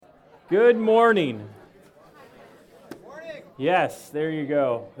Good morning. Yes, there you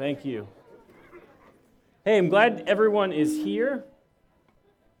go. Thank you. Hey, I'm glad everyone is here.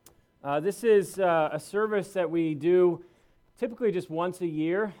 This is a service that we do typically just once a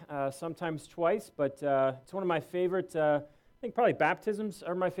year, sometimes twice, but it's one of my favorite, I think probably baptisms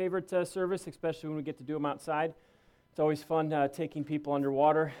are my favorite service, especially when we get to do them outside. It's always fun taking people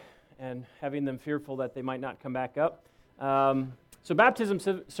underwater and having them fearful that they might not come back up. So baptism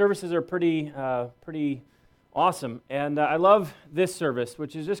services are pretty awesome, and I love this service,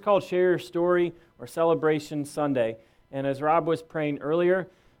 which is just called Share Your Story or Celebration Sunday. And as Rob was praying earlier,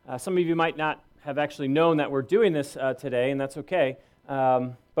 some of you might not have actually known that we're doing this today, and that's okay.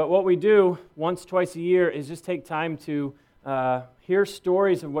 But what we do once, twice a year is just take time to hear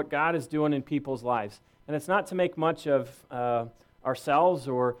stories of what God is doing in people's lives. And it's not to make much of ourselves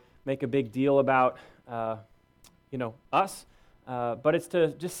or make a big deal about us. But it's to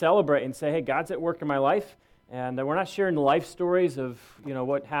just celebrate and say, hey, God's at work in my life, and we're not sharing the life stories of,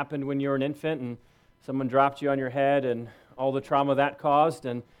 what happened when you were an infant and someone dropped you on your head and all the trauma that caused.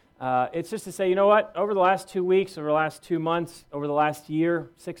 And it's just to say, you know what, over the last 2 weeks, over the last 2 months, over the last year,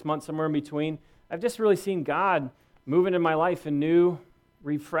 6 months, somewhere in between, I've just really seen God moving in my life in new,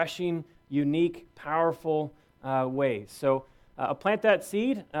 refreshing, unique, powerful ways. So I'll plant that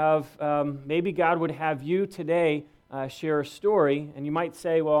seed of maybe God would have you today share a story, and you might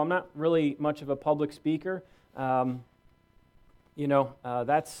say, well, I'm not really much of a public speaker. That's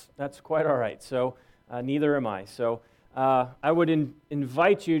quite all right. So neither am I. So I would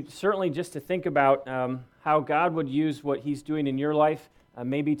invite you certainly just to think about how God would use what He's doing in your life,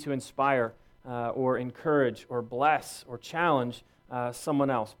 maybe to inspire or encourage or bless or challenge someone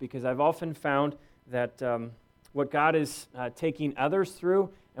else, because I've often found that what God is taking others through,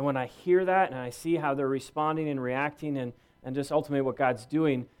 and when I hear that and I see how they're responding and reacting and just ultimately what God's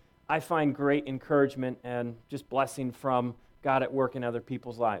doing, I find great encouragement and just blessing from God at work in other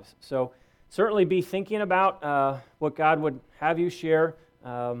people's lives. So certainly be thinking about what God would have you share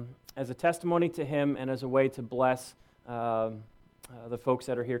as a testimony to Him and as a way to bless the folks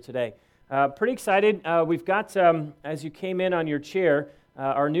that are here today. Pretty excited. We've got, as you came in on your chair,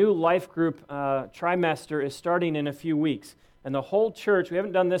 our new life group trimester is starting in a few weeks. And the whole church, we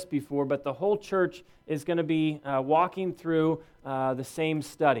haven't done this before, but the whole church is going to be walking through the same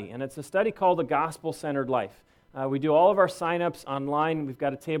study. And it's a study called The Gospel-Centered Life. We do all of our sign-ups online. We've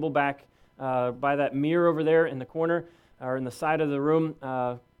got a table back by that mirror over there in the corner or in the side of the room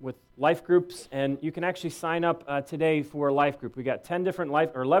with life groups. And you can actually sign up today for a life group. We got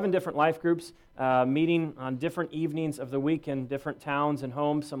 11 different life groups meeting on different evenings of the week in different towns and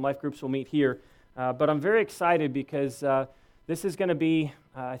homes. Some life groups will meet here. But I'm very excited because this is going to be,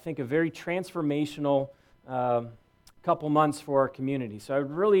 I think, a very transformational couple months for our community. So I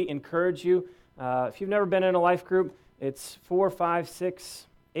would really encourage you, if you've never been in a life group, it's 4, 5, 6,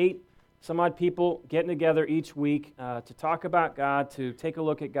 8 some odd people getting together each week to talk about God, to take a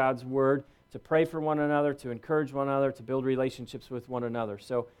look at God's Word, to pray for one another, to encourage one another, to build relationships with one another.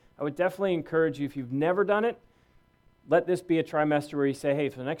 So I would definitely encourage you, if you've never done it, let this be a trimester where you say, hey,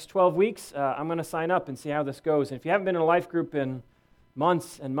 for the next 12 weeks, I'm going to sign up and see how this goes. And if you haven't been in a life group in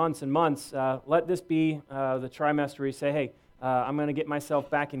months and months and months, let this be the trimester where you say, hey, I'm going to get myself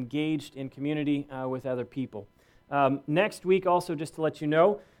back engaged in community with other people. Next week, also, just to let you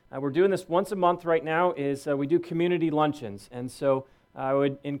know, we're doing this once a month right now, is we do community luncheons. And so I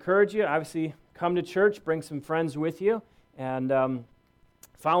would encourage you, obviously, come to church, bring some friends with you, and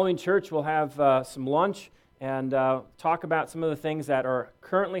following church, we'll have some lunch and talk about some of the things that are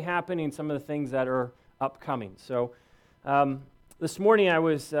currently happening, some of the things that are upcoming. So this morning I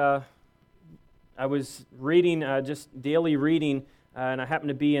was reading, just daily reading, and I happened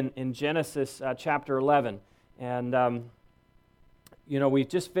to be in Genesis chapter 11. And, we've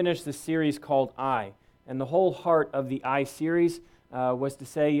just finished this series called I. And the whole heart of the I series was to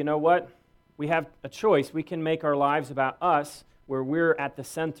say, you know what? We have a choice. We can make our lives about us, where we're at the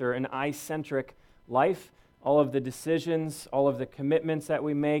center, an I-centric life. All of the decisions, all of the commitments that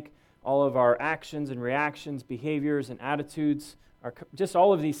we make, all of our actions and reactions, behaviors and attitudes, just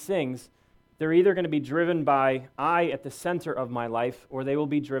all of these things, they're either going to be driven by I at the center of my life, or they will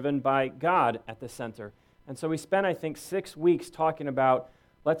be driven by God at the center. And so we spent, I think, 6 weeks talking about,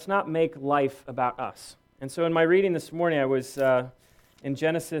 let's not make life about us. And so in my reading this morning, I was in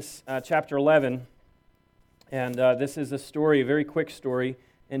Genesis chapter 11, and this is a story, a very quick story,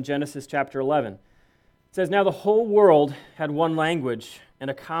 in Genesis chapter 11. It says, now the whole world had one language and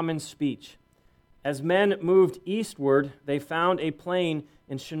a common speech. As men moved eastward, they found a plain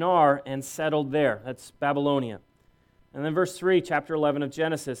in Shinar and settled there. That's Babylonia. And then verse 3, chapter 11 of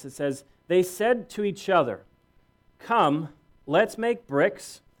Genesis, it says, "They said to each other, 'Come, let's make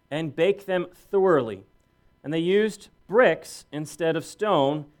bricks and bake them thoroughly.' And they used bricks instead of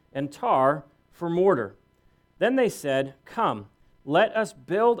stone and tar for mortar. Then they said, 'Come, let us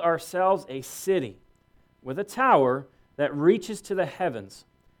build ourselves a city with a tower that reaches to the heavens,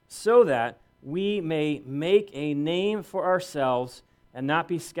 so that we may make a name for ourselves and not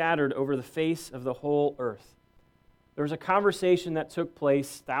be scattered over the face of the whole earth.'" There was a conversation that took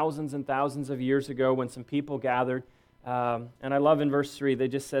place thousands and thousands of years ago when some people gathered. And I love in verse 3, they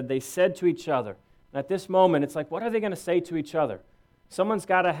just said, they said to each other. And at this moment, it's like, what are they going to say to each other? Someone's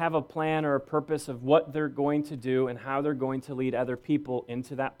got to have a plan or a purpose of what they're going to do and how they're going to lead other people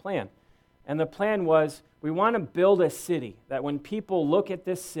into that plan. And the plan was, we want to build a city that when people look at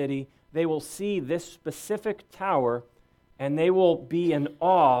this city, they will see this specific tower and they will be in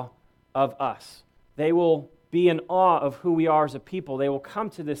awe of us. They will be in awe of who we are as a people. They will come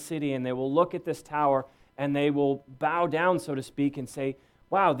to this city and they will look at this tower and they will bow down, so to speak, and say,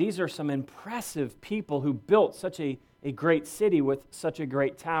 wow, these are some impressive people who built such a great city with such a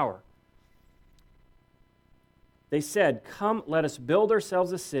great tower. They said, "Come, let us build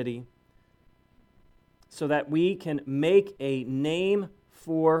ourselves a city so that we can make a name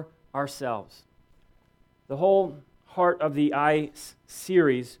for ourselves." The whole heart of the I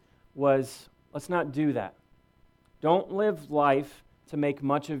series was, let's not do that. Don't live life to make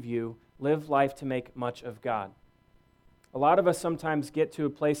much of you. Live life to make much of God. A lot of us sometimes get to a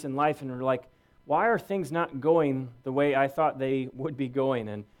place in life and we're like, why are things not going the way I thought they would be going?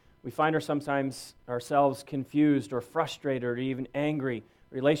 And we find ourselves confused or frustrated or even angry.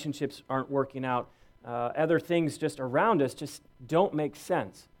 Relationships aren't working out. Other things just around us just don't make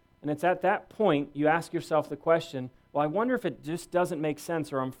sense. And it's at that point you ask yourself the question, well, I wonder if it just doesn't make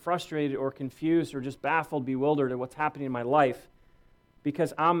sense, or I'm frustrated or confused or just baffled, bewildered at what's happening in my life,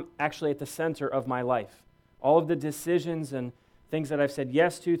 because I'm actually at the center of my life. All of the decisions and things that I've said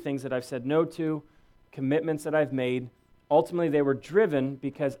yes to, things that I've said no to, commitments that I've made, ultimately they were driven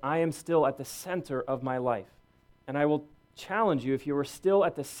because I am still at the center of my life. And I will challenge you, if you are still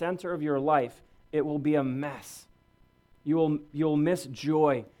at the center of your life, it will be a mess. You will miss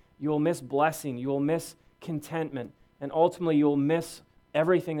joy. You will miss blessing. You will miss contentment. And ultimately, you will miss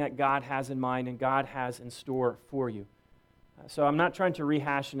everything that God has in mind and God has in store for you. So I'm not trying to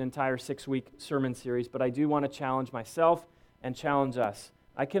rehash an entire 6-week sermon series, but I do want to challenge myself and challenge us.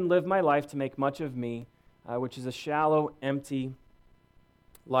 I can live my life to make much of me, which is a shallow, empty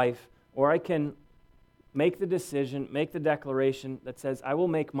life, or I can make the decision, make the declaration that says, I will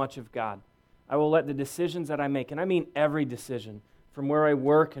make much of God. I will let the decisions that I make, and I mean every decision, from where I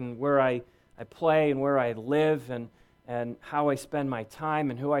work and where I play and where I live and how I spend my time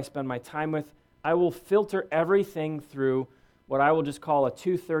and who I spend my time with, I will filter everything through what I will just call a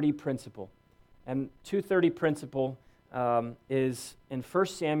 2:30 principle. And 2:30 principle is in 1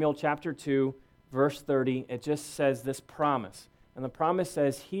 Samuel chapter 2, verse 30. It just says this promise. And the promise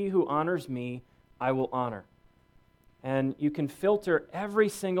says, "He who honors me, I will honor." And you can filter every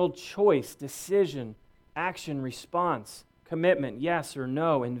single choice, decision, action, response, commitment, yes or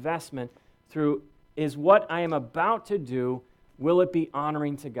no, investment, through, is what I am about to do, will it be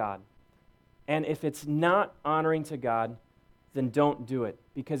honoring to God? And if it's not honoring to God, then don't do it.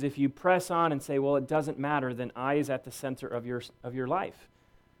 Because if you press on and say, well, it doesn't matter, then I is at the center of your life.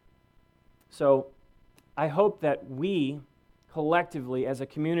 So I hope that we collectively as a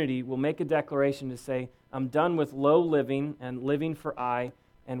community will make a declaration to say, I'm done with low living and living for I,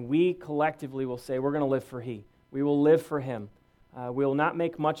 and we collectively will say we're going to live for He. We will live for Him. We will not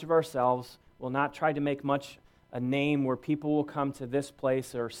make much of ourselves. We'll not try to make much a name where people will come to this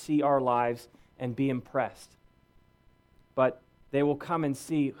place or see our lives and be impressed. But they will come and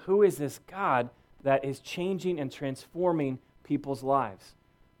see, who is this God that is changing and transforming people's lives?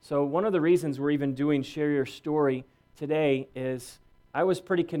 So one of the reasons we're even doing Share Your Story today is I was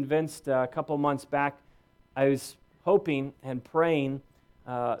pretty convinced a couple months back. I was hoping and praying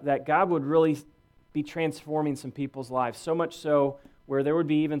that God would really be transforming some people's lives, so much so where there would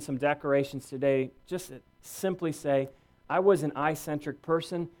be even some declarations today just that simply say, I was an I-centric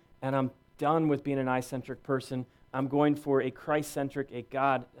person, and I'm done with being an I-centric person. I'm going for a Christ-centric, a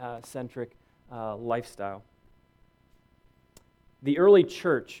God-centric lifestyle. The early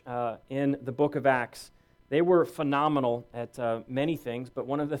church in the book of Acts, they were phenomenal at many things, but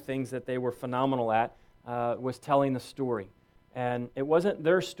one of the things that they were phenomenal at was telling the story. And it wasn't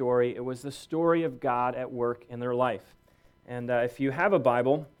their story, it was the story of God at work in their life. And if you have a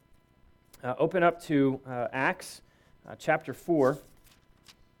Bible, open up to Acts chapter 4.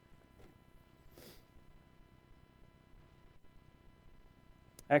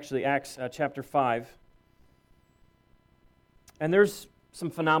 Acts chapter 5. And there's some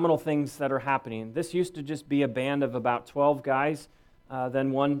phenomenal things that are happening. This used to just be a band of about 12 guys.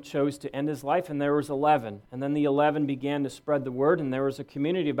 Then one chose to end his life, and there was 11. And then the 11 began to spread the word, and there was a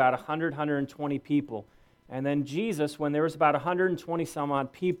community of about 120 people. And then Jesus, when there was about 120 some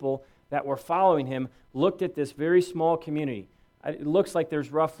odd people that were following him, looked at this very small community. It looks like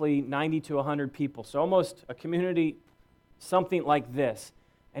there's roughly 90 to 100 people, so almost a community, something like this.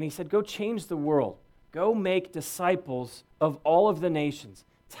 And he said, go change the world. Go make disciples of all of the nations.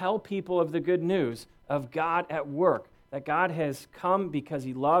 Tell people of the good news of God at work, that God has come because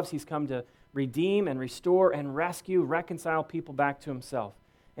he loves. He's come to redeem and restore and rescue, reconcile people back to himself.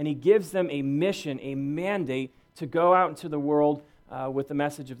 And he gives them a mission, a mandate to go out into the world with the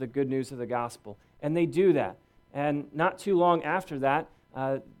message of the good news of the gospel. And they do that. And not too long after that,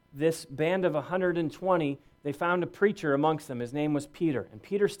 this band of 120, they found a preacher amongst them. His name was Peter. And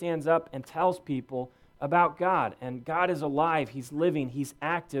Peter stands up and tells people about God. And God is alive, he's living, he's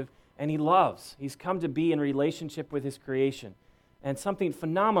active, and he loves. He's come to be in relationship with his creation. And something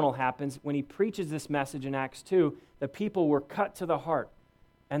phenomenal happens when he preaches this message in Acts 2. The people were cut to the heart.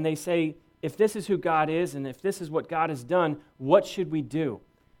 And they say, if this is who God is, and if this is what God has done, what should we do?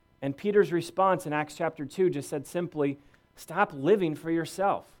 And Peter's response in Acts chapter 2 just said simply, stop living for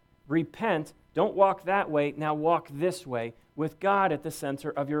yourself. Repent, don't walk that way, now walk this way, with God at the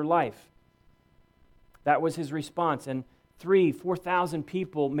center of your life. That was his response. And 4,000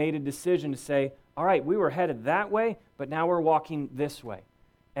 people made a decision to say, all right, we were headed that way, but now we're walking this way.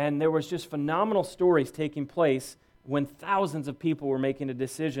 And there was just phenomenal stories taking place when thousands of people were making a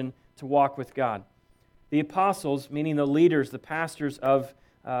decision to walk with God. The apostles, meaning the leaders, the pastors of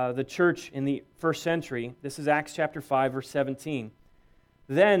the church in the first century, this is Acts chapter 5, verse 17.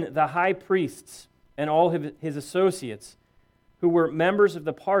 Then the high priests and all his associates, who were members of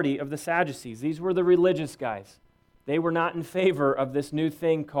the party of the Sadducees, these were the religious guys. They were not in favor of this new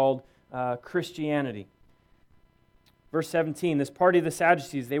thing called Christianity. Verse 17, this party of the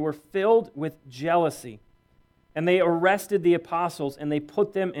Sadducees, they were filled with jealousy, and they arrested the apostles, and they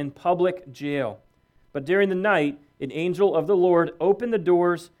put them in public jail. But during the night, an angel of the Lord opened the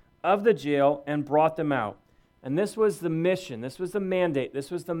doors of the jail and brought them out. And this was the mission, this was the mandate,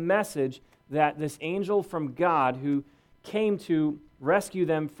 this was the message that this angel from God who came to rescue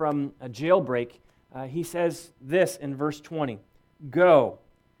them from a jailbreak, he says this in verse 20, go,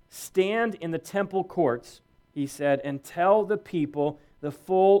 stand in the temple courts, he said, and tell the people the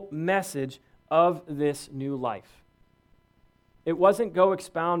full message of this new life. It wasn't go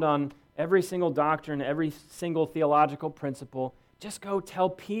expound on every single doctrine, every single theological principle. Just go tell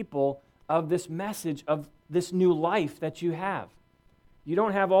people of this message of this new life that you have. You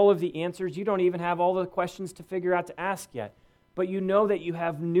don't have all of the answers. You don't even have all the questions to figure out to ask yet. But you know that you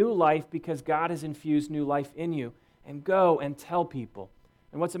have new life because God has infused new life in you. And go and tell people.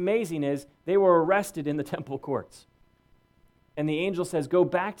 And what's amazing is they were arrested in the temple courts. And the angel says, go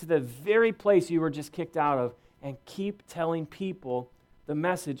back to the very place you were just kicked out of and keep telling people the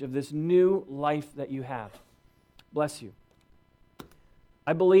message of this new life that you have. Bless you.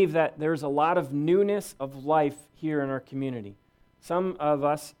 I believe that there's a lot of newness of life here in our community. Some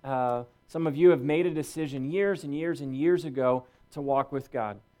of you have made a decision years and years and years ago to walk with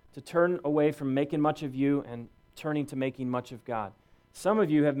God, to turn away from making much of you and turning to making much of God. Some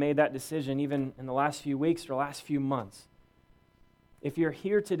of you have made that decision even in the last few weeks or last few months. If you're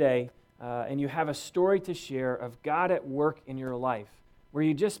here today and you have a story to share of God at work in your life, where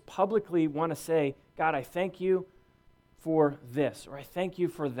you just publicly want to say, God, I thank you for this, or I thank you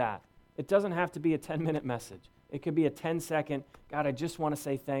for that. It doesn't have to be a 10-minute message. It could be a 10-second, God, I just want to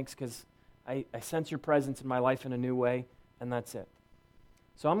say thanks because I sense your presence in my life in a new way, and that's it.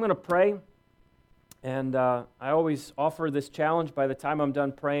 So I'm going to pray, and I always offer this challenge. By the time I'm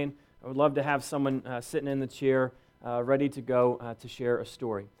done praying, I would love to have someone sitting in the chair ready to go to share a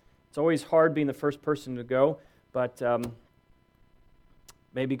story. It's always hard being the first person to go, but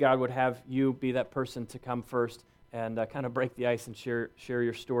maybe God would have you be that person to come first and kind of break the ice and share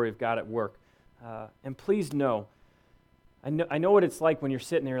your story of God at work. And please know, I know what it's like when you're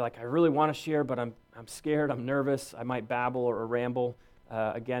sitting there like, I really want to share, but I'm scared, I'm nervous, I might babble or ramble.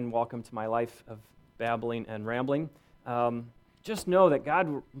 Again, welcome to my life of babbling and rambling. Just know that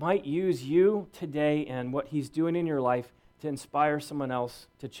God might use you today and what he's doing in your life to inspire someone else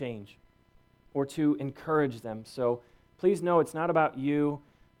to change or to encourage them. So please know it's not about you.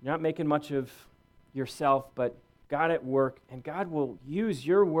 You're not making much of yourself, but God at work, and God will use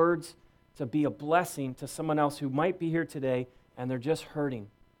your words to be a blessing to someone else who might be here today and they're just hurting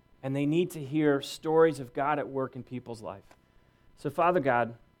and they need to hear stories of God at work in people's life. So, Father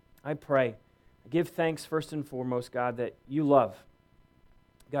God, I pray, give thanks first and foremost, God, that you love.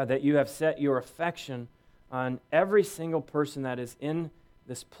 God, that you have set your affection on every single person that is in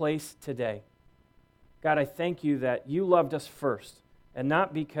this place today. God, I thank you that you loved us first, and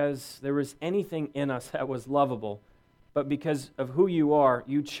not because there was anything in us that was lovable, but because of who you are,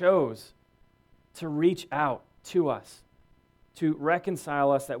 you chose to reach out to us, to reconcile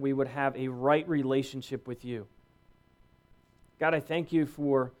us, that we would have a right relationship with you. God, I thank you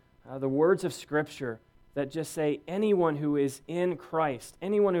for the words of Scripture that just say anyone who is in Christ,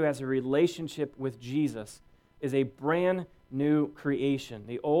 anyone who has a relationship with Jesus, is a brand new creation.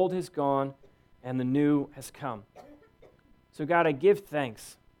 The old has gone and the new has come. So God, I give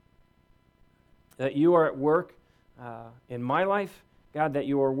thanks that you are at work in my life. God, that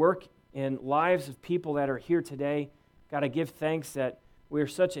you are at work in lives of people that are here today. God, I give thanks that we are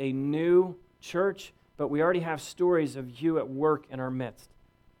such a new church, but we already have stories of you at work in our midst.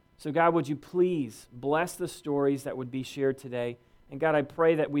 So God, would you please bless the stories that would be shared today. And God, I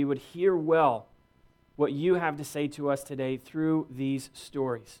pray that we would hear well what you have to say to us today through these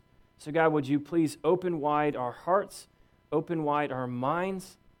stories. So God, would you please open wide our hearts, open wide our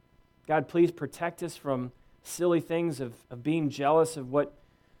minds. God, please protect us from silly things of being jealous of what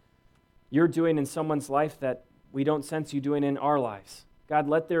you're doing in someone's life that we don't sense you doing in our lives. God,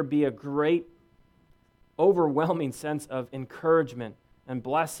 let there be a great, overwhelming sense of encouragement and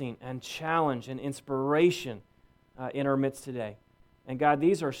blessing and challenge and inspiration in our midst today. And God,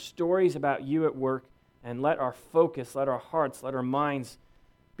 these are stories about you at work, and let our focus, let our hearts, let our minds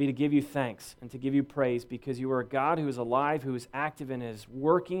be to give you thanks and to give you praise, because you are a God who is alive, who is active, and is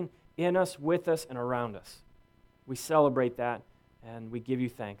working in us, with us, and around us. We celebrate that, and we give you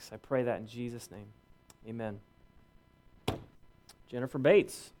thanks. I pray that in Jesus' name. Amen. Jennifer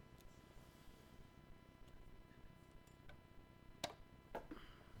Bates.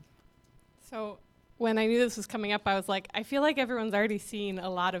 So when I knew this was coming up, I was like, I feel like everyone's already seen a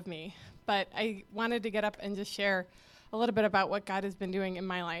lot of me, but I wanted to get up and just share a little bit about what God has been doing in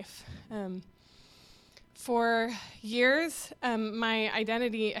my life. For years, my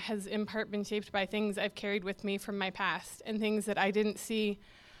identity has in part been shaped by things I've carried with me from my past and things that I didn't see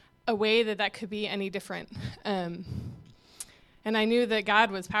a way that could be any different. And I knew that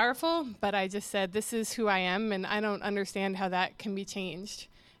God was powerful, but I just said, this is who I am, and I don't understand how that can be changed.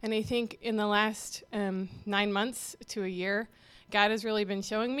 And I think in the last 9 months to a year, God has really been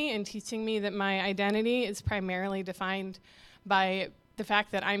showing me and teaching me that my identity is primarily defined by the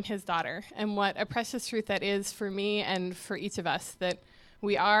fact that I'm his daughter, and what a precious truth that is for me and for each of us, that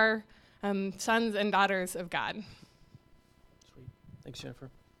we are sons and daughters of God. Sweet. Thanks, Jennifer.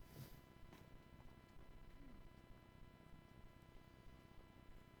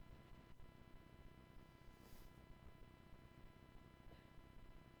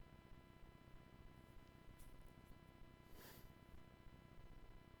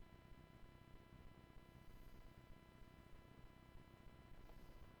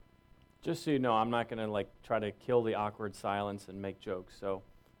 Just so you know, I'm not going to try to kill the awkward silence and make jokes. So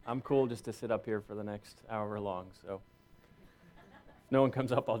I'm cool just to sit up here for the next hour long. So if no one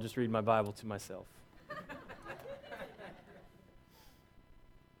comes up, I'll just read my Bible to myself.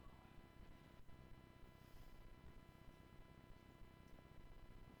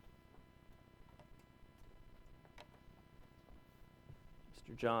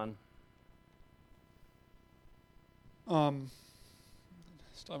 Mr. John.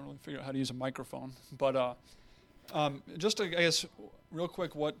 Still haven't really figured out how to use a microphone, but just I guess real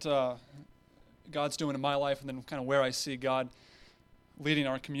quick what God's doing in my life, and then kind of where I see God leading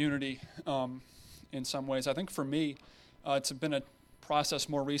our community in some ways. I think for me, it's been a process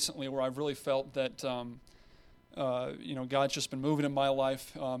more recently where I've really felt that God's just been moving in my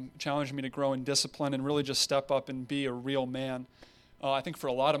life, challenging me to grow in discipline and really just step up and be a real man. I think for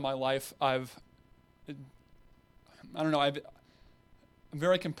a lot of my life, I'm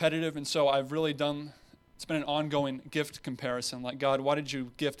very competitive, and so I've really it's been an ongoing gift comparison. Like, God, why did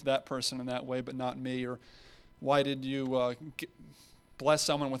you gift that person in that way but not me? Or why did you bless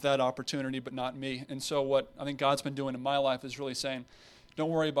someone with that opportunity but not me? And so what I think God's been doing in my life is really saying, don't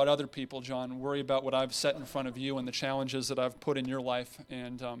worry about other people, John. Worry about what I've set in front of you and the challenges that I've put in your life,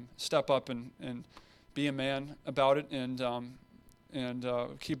 and step up and be a man about it, and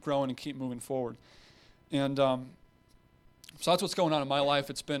keep growing and keep moving forward. And so that's what's going on in my life.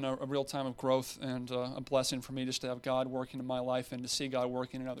 It's been a real time of growth and a blessing for me just to have God working in my life and to see God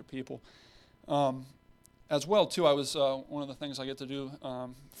working in other people. As well, too, I was one of the things I get to do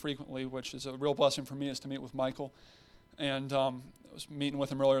frequently, which is a real blessing for me, is to meet with Michael And I was meeting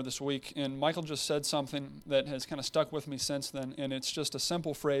with him earlier this week, and Michael just said something that has kind of stuck with me since then, and it's just a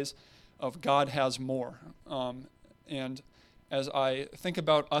simple phrase of God has more. And as I think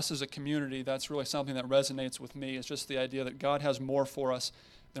about us as a community, that's really something that resonates with me. It's just the idea that God has more for us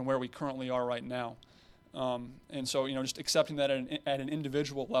than where we currently are right now. And so, just accepting that at an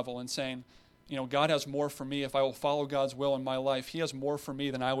individual level and saying, God has more for me if I will follow God's will in my life. He has more for me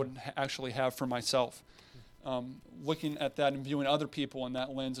than I would actually have for myself. Looking at that and viewing other people in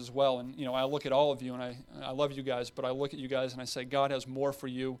that lens as well. And, I look at all of you, and I love you guys, but I look at you guys and I say, God has more for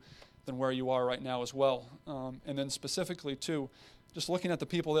you than where you are right now as well. And then specifically, too, just looking at the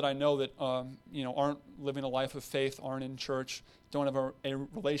people that I know that, aren't living a life of faith, aren't in church, don't have a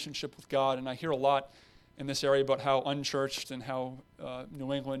relationship with God. And I hear a lot in this area about how unchurched and how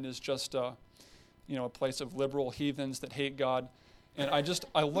New England is just, a place of liberal heathens that hate God. And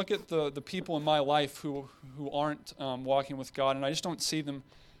I look at the people in my life who aren't walking with God, and I just don't see them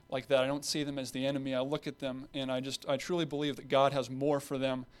like that. I don't see them as the enemy. I look at them, and I truly believe that God has more for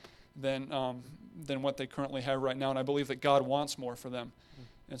them than what they currently have right now, and I believe that God wants more for them.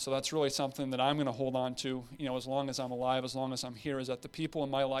 And so that's really something that I'm going to hold on to, as long as I'm alive, as long as I'm here, is that the people in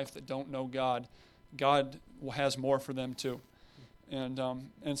my life that don't know God, God has more for them too. And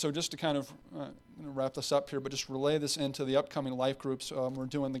so just to kind of wrap this up here, but just relay this into the upcoming life groups. We're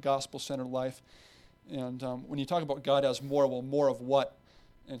doing the gospel-centered life. And when you talk about God has more, well, more of what?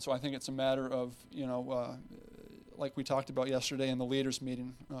 And so I think it's a matter of, like we talked about yesterday in the leaders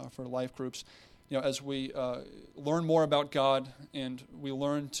meeting for life groups, as we learn more about God and we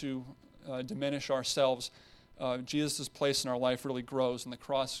learn to diminish ourselves, Jesus' place in our life really grows, and the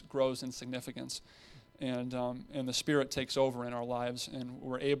cross grows in significance. And the Spirit takes over in our lives, and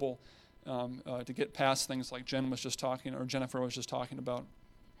we're able to get past things like Jennifer was just talking about.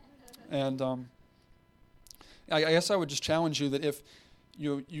 And I guess I would just challenge you that if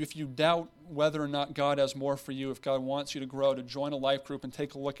you doubt whether or not God has more for you, if God wants you to grow, to join a life group and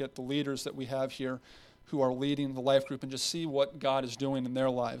take a look at the leaders that we have here who are leading the life group and just see what God is doing in their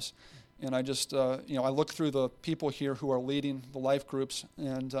lives. And I just, I look through the people here who are leading the life groups,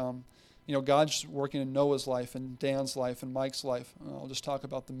 and God's working in Noah's life and Dan's life and Mike's life. I'll just talk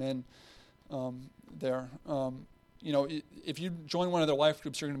about the men there. If you join one of their life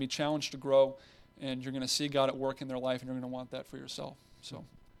groups, you're going to be challenged to grow, and you're going to see God at work in their life, and you're going to want that for yourself. So,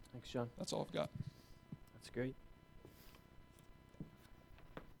 thanks, John. That's all I've got. That's great.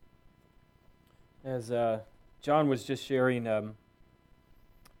 As John was just sharing, the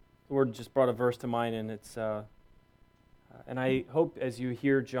Lord just brought a verse to mind, and it's, and I hope as you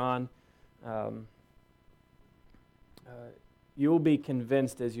hear John, you'll be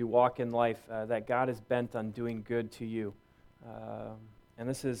convinced as you walk in life that God is bent on doing good to you. And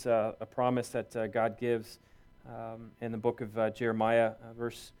this is a promise that God gives in the book of Jeremiah,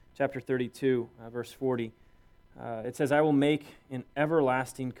 chapter 32, verse 40. It says, I will make an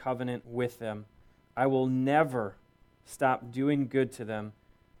everlasting covenant with them. I will never stop doing good to them,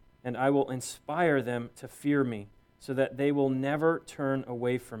 and I will inspire them to fear me, so that they will never turn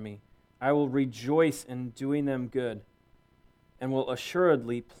away from me. I will rejoice in doing them good, and will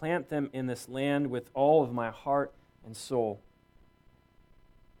assuredly plant them in this land with all of my heart and soul.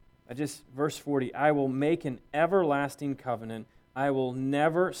 Verse 40, I will make an everlasting covenant. I will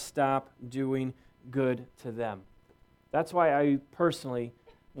never stop doing good to them. That's why I personally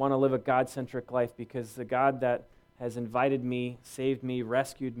want to live a God-centric life, because the God that has invited me, saved me,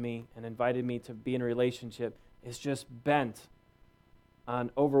 rescued me, and invited me to be in a relationship is just bent on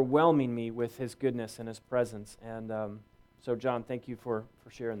overwhelming me with his goodness and his presence. And so, John, thank you for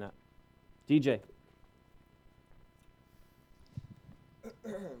sharing that. DJ.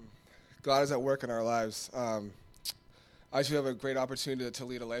 God is at work in our lives. I actually have a great opportunity to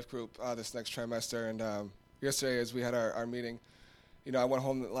lead a life group this next trimester. And yesterday, as we had our meeting, I went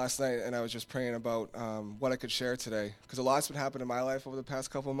home last night and I was just praying about what I could share today. Because a lot's been happening in my life over the past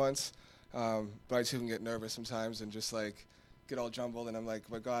couple of months. But I too can get nervous sometimes and just get all jumbled. And I'm like,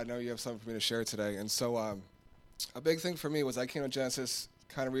 but God, I know you have something for me to share today. And so a big thing for me was I came to Genesis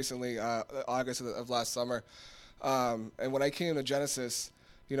kind of recently, August of last summer. And when I came to Genesis,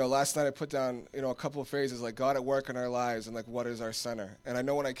 last night I put down, a couple of phrases like God at work in our lives and what is our center. And I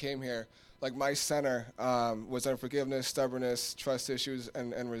know when I came here, my center was unforgiveness, stubbornness, trust issues,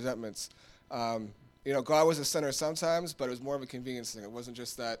 and resentments. God was the center sometimes, but it was more of a convenience thing. It wasn't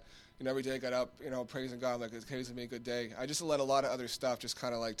just that, every day I got up, praising God, it's going to be a good day. I just let a lot of other stuff just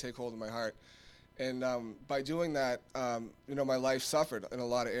kind of take hold of my heart. And by doing that, my life suffered in a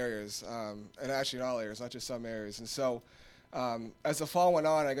lot of areas, and actually in all areas, not just some areas. And so as the fall went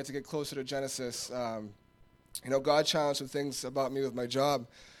on, I got to get closer to Genesis. God challenged some things about me with my job,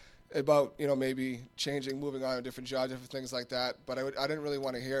 about, maybe changing, moving on to different jobs, different things like that. But I didn't really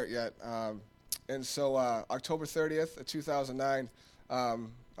want to hear it yet. And so October 30th of 2009,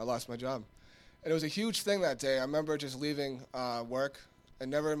 I lost my job. And it was a huge thing that day. I remember just leaving work and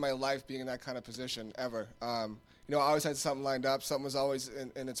never in my life being in that kind of position, ever. I always had something lined up. Something was always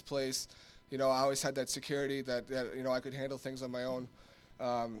in its place. I always had that security that I could handle things on my own.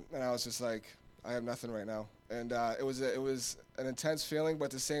 And I was just like, I have nothing right now. And it was an intense feeling, but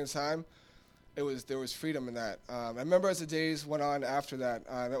at the same time, there was freedom in that. I remember as the days went on after that,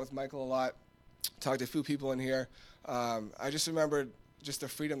 I met with Michael a lot, talked to a few people in here. I just remembered just the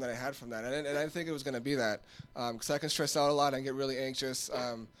freedom that I had from that. And I didn't think it was going to be that, because I can stress out a lot. I get really anxious.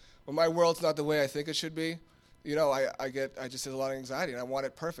 When my world's not the way I think it should be, I just get a lot of anxiety, and I want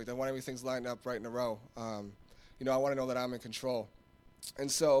it perfect. I want everything's lined up right in a row. I want to know that I'm in control.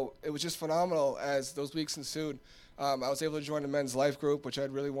 And so it was just phenomenal as those weeks ensued. I was able to join the men's life group, which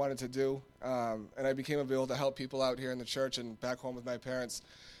I'd really wanted to do, and I became able to help people out here in the church and back home with my parents.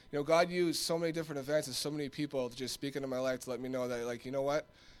 God used so many different events and so many people to just speak into my life to let me know that,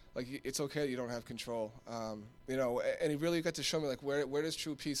 it's okay that you don't have control. And he really got to show me, where does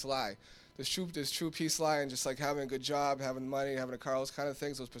true peace lie? Does true peace lie in just, having a good job, having money, having a car, those kind of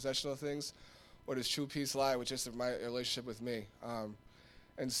things, those possessional things? Or does true peace lie with just my relationship with me?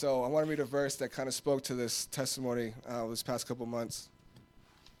 And so I want to read a verse that kind of spoke to this testimony this past couple months.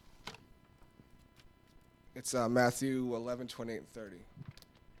 It's Matthew 11:28 and 30.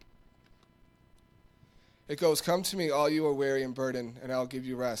 It goes, "Come to me, all you are weary and burdened, and I'll give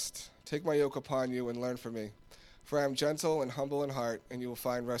you rest. Take my yoke upon you and learn from me. For I am gentle and humble in heart, and you will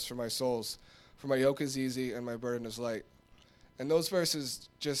find rest for my souls. For my yoke is easy and my burden is light." And those verses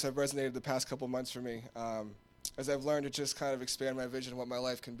just have resonated the past couple months for me. As I've learned to just kind of expand my vision of what my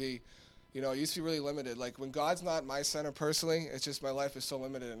life can be. It used to be really limited. When God's not my center personally, it's just my life is so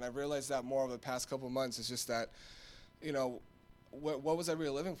limited. And I've realized that more over the past couple of months. It's just that, what was I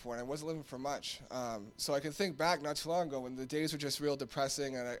really living for? And I wasn't living for much. So I can think back not too long ago when the days were just real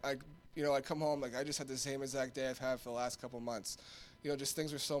depressing. And I'd come home, I just had the same exact day I've had for the last couple of months. Just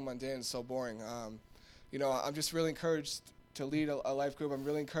things were so mundane and so boring. I'm just really encouraged to lead a life group. I'm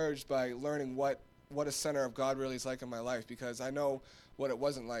really encouraged by learning what a center of God really is like in my life, because I know what it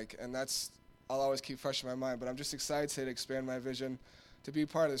wasn't like, and I'll always keep fresh in my mind. But I'm just excited to expand my vision, to be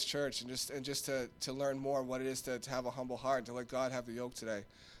part of this church, and just to learn more what it is to have a humble heart, and to let God have the yoke today.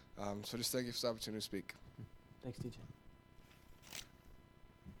 So just thank you for the opportunity to speak. Thanks, DJ.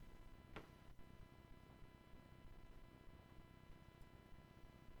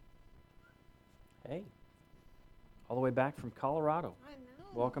 Hey, all the way back from Colorado. I know.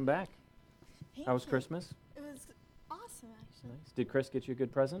 Welcome back. Thank How was you. Christmas? It was awesome, actually. Nice. Did Chris get you a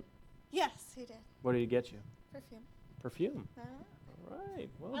good present? Yes, he did. What did he get you? Perfume. Perfume. Uh, All right.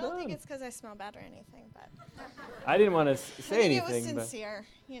 Well I done. don't think it's because I smell bad or anything, but I didn't want to I say think anything, it was but sincere,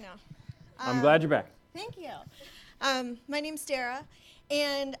 I'm glad you're back. Thank you. My name's Dara,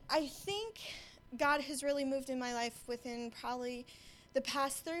 and I think God has really moved in my life within probably the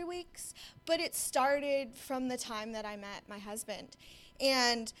past 3 weeks, but it started from the time that I met my husband.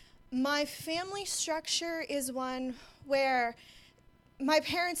 And my family structure is one where my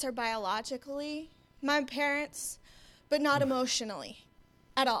parents are biologically my parents, but not emotionally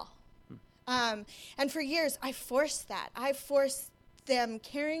at all. And for years, I forced that. I forced them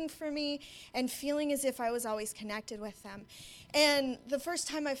caring for me and feeling as if I was always connected with them. And the first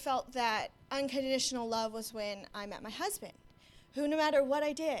time I felt that unconditional love was when I met my husband, who, no matter what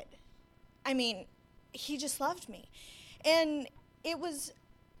I did, he just loved me. And it was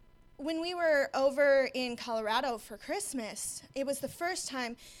when we were over in Colorado for Christmas, it was the first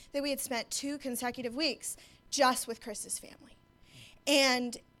time that we had spent 2 consecutive weeks just with Chris's family.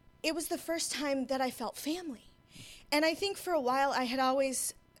 And it was the first time that I felt family. And I think for a while I had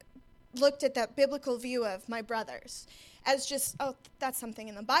always looked at that biblical view of my brothers as just, oh, that's something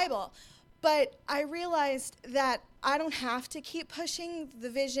in the Bible. But I realized that I don't have to keep pushing the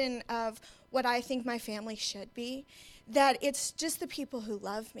vision of what I think my family should be, that it's just the people who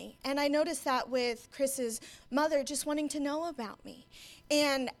love me. And I noticed that with Chris's mother just wanting to know about me.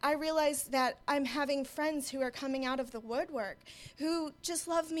 And I realized that I'm having friends who are coming out of the woodwork who just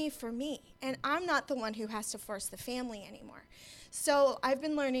love me for me. And I'm not the one who has to force the family anymore. So I've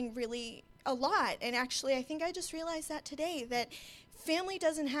been learning really a lot. And actually, I think I just realized that today, that family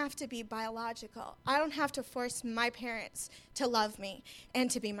doesn't have to be biological. I don't have to force my parents to love me and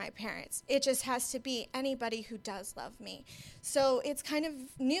to be my parents. It just has to be anybody who does love me. So it's kind of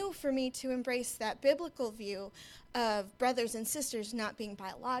new for me to embrace that biblical view of brothers and sisters not being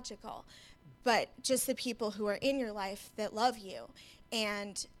biological. but just the people who are in your life that love you.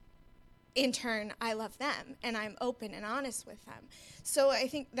 And in turn, I love them, and I'm open and honest with them. So I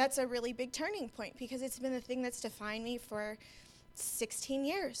think that's a really big turning point, because it's been the thing that's defined me for 16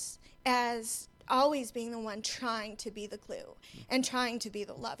 years, as always being the one trying to be the glue and trying to be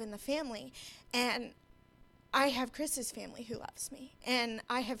the love in the family. And I have Chris's family who loves me, and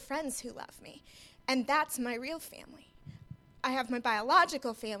I have friends who love me, and that's my real family. I have my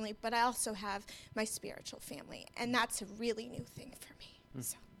biological family, but I also have my spiritual family, and that's a really new thing for me.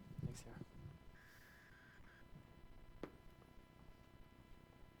 So. Thanks, Sarah.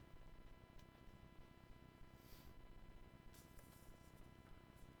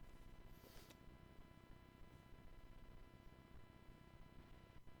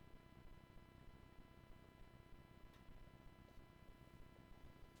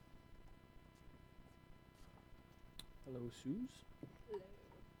 Hello, Suze.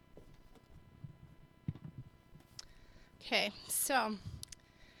 Okay, so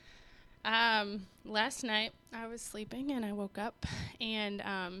last night I was sleeping and I woke up, and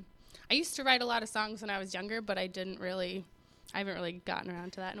I used to write a lot of songs when I was younger, but I haven't really gotten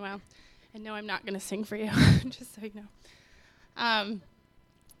around to that in a while. And no, I'm not going to sing for you, just so you know.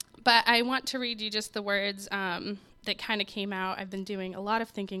 But I want to read you just the words that kind of came out. I've been doing a lot of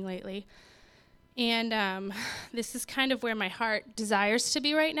thinking lately. And this is kind of where my heart desires to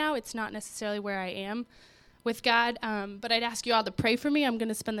be right now. It's not necessarily where I am with God, but I'd ask you all to pray for me. I'm going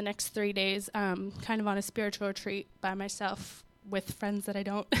to spend the next 3 days kind of on a spiritual retreat by myself with friends that I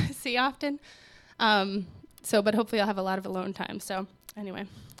don't see often. But hopefully I'll have a lot of alone time. So anyway,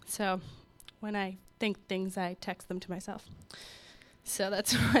 when I think things, I text them to myself. So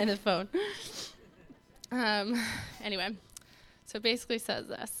that's why the phone. Anyway. So it basically says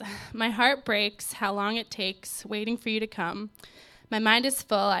this: my heart breaks, how long it takes, waiting for you to come. My mind is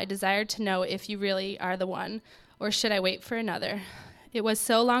full, I desire to know if you really are the one, or should I wait for another? It was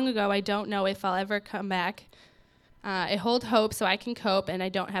so long ago, I don't know if I'll ever come back. I hold hope so I can cope, and I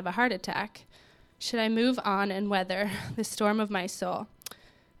don't have a heart attack. Should I move on and weather the storm of my soul?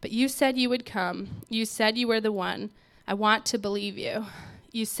 But you said you would come. You said you were the one. I want to believe you.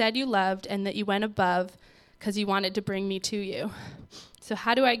 You said you loved and that you went above, because you wanted to bring me to you. So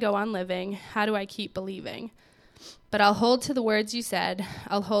how do I go on living? How do I keep believing? But I'll hold to the words you said,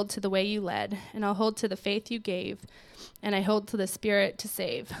 I'll hold to the way you led, and I'll hold to the faith you gave, and I hold to the Spirit to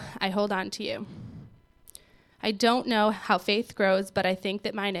save. I hold on to you. I don't know how faith grows, but I think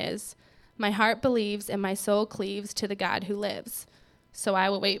that mine is. My heart believes, and my soul cleaves to the God who lives. So I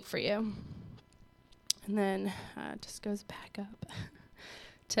will wait for you. And then it just goes back up.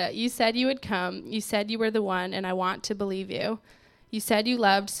 You said you would come. You said you were the one, and I want to believe you. You said you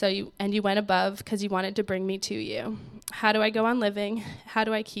loved, and you went above because you wanted to bring me to you. How do I go on living? How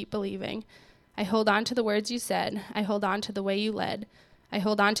do I keep believing? I hold on to the words you said. I hold on to the way you led. I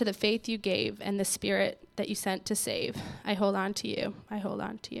hold on to the faith you gave and the Spirit that you sent to save. I hold on to you. I hold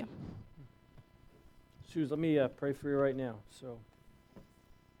on to you. Suze, let me pray for you right now.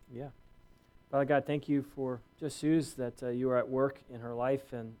 Father God, thank you for just Suze, that you are at work in her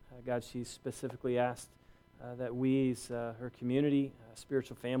life, and God, she's specifically asked that we as her community,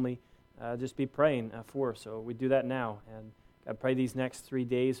 spiritual family, just be praying for her. So we do that now, and God, pray these next 3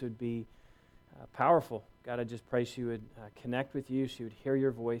 days would be powerful. God, I just pray she would connect with you, she would hear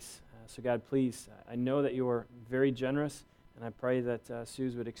your voice. So God, please, I know that you are very generous, and I pray that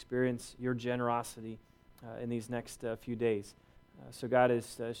Suze would experience your generosity in these next few days. So God,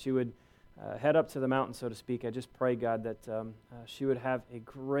 as she would head up to the mountain, so to speak, I just pray, God, that she would have a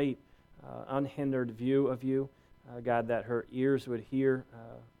great, unhindered view of you. God, that her ears would hear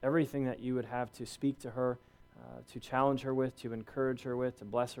everything that you would have to speak to her, to challenge her with, to encourage her with, to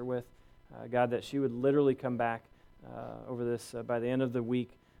bless her with. God, that she would literally come back over this, by the end of the week,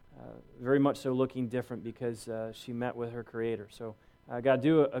 very much so looking different because she met with her Creator. So, God,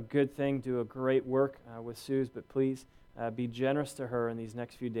 do a good thing, do a great work with Suze, but please, be generous to her in these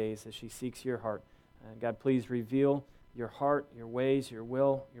next few days as she seeks your heart. God, please reveal your heart, your ways, your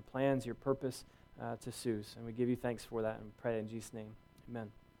will, your plans, your purpose to Suze. And we give you thanks for that and pray in Jesus' name.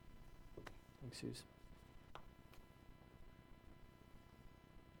 Amen. Thanks, Suze.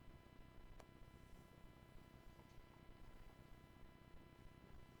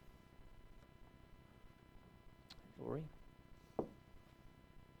 Lori?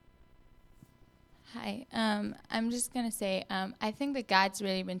 Hi. I'm just going to say, I think that God's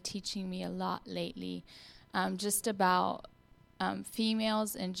really been teaching me a lot lately, just about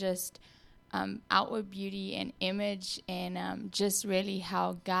females and just outward beauty and image, and just really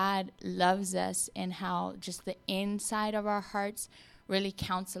how God loves us and how just the inside of our hearts really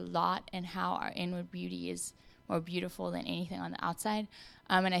counts a lot, and how our inward beauty is more beautiful than anything on the outside.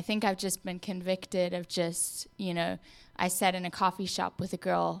 And I think I've just been convicted of just, I sat in a coffee shop with a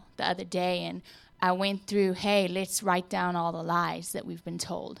girl the other day, and I went through, hey, let's write down all the lies that we've been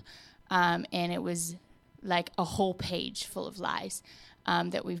told. And it was like a whole page full of lies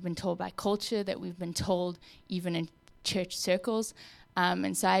that we've been told by culture, that we've been told even in church circles.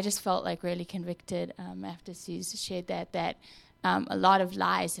 And so I just felt like really convicted after Suze shared that a lot of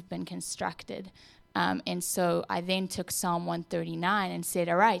lies have been constructed. And so I then took Psalm 139 and said,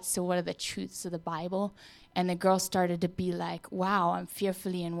 all right, so what are the truths of the Bible? And the girl started to be like, wow, I'm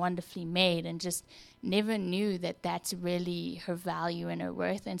fearfully and wonderfully made, and just never knew that that's really her value and her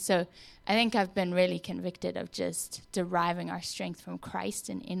worth. And so I think I've been really convicted of just deriving our strength from Christ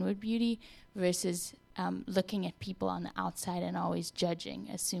and inward beauty versus looking at people on the outside and always judging,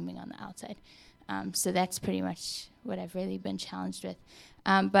 assuming on the outside. So that's pretty much what I've really been challenged with.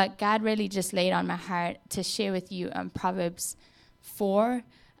 But God really just laid on my heart to share with you Proverbs 4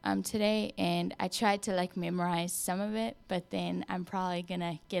 today, and I tried to memorize some of it, but then I'm probably going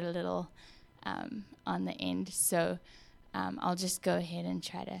to get a little on the end. So I'll just go ahead and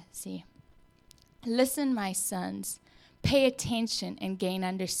try to see. Listen, my sons, pay attention and gain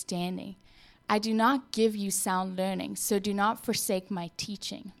understanding. I do not give you sound learning, so do not forsake my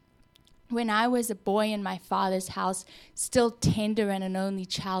teaching. When I was a boy in my father's house, still tender and an only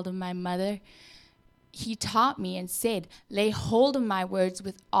child of my mother, he taught me and said, lay hold of my words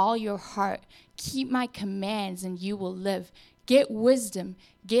with all your heart. Keep my commands and you will live. Get wisdom,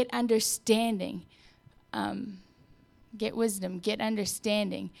 get understanding. Get wisdom, get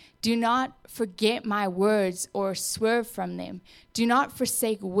understanding. Do not forget my words or swerve from them. Do not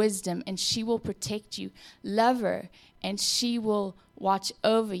forsake wisdom, and she will protect you. Love her, and she will watch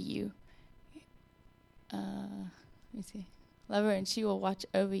over you. Let me see. Love her, and she will watch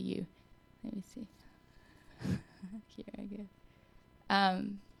over you. Let me see. Here I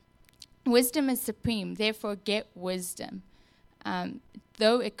go. Wisdom is supreme, therefore get wisdom.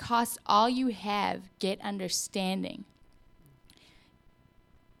 Though it costs all you have, get understanding.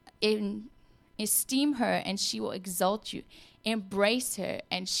 Esteem her, and she will exalt you. Embrace her,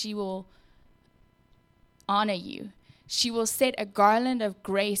 and she will honor you. She will set a garland of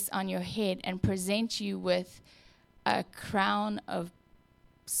grace on your head and present you with a crown of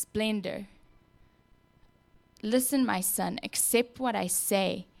splendor. Listen, my son, accept what I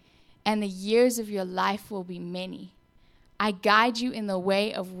say, and the years of your life will be many. I guide you in the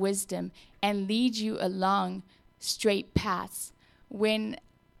way of wisdom and lead you along straight paths. When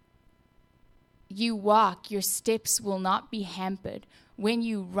you walk, your steps will not be hampered. When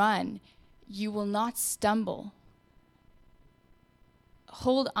you run, you will not stumble.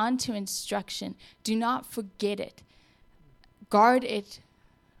 Hold on to instruction. Do not forget it. Guard it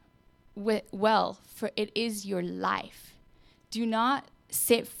well, for it is your life. Do not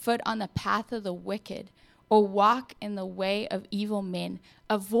set foot on the path of the wicked or walk in the way of evil men.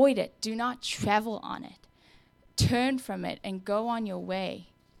 Avoid it. Do not travel on it. Turn from it and go on your way.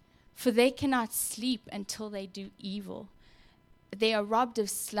 For they cannot sleep until they do evil. They are robbed of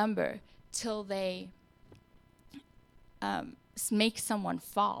slumber till they make someone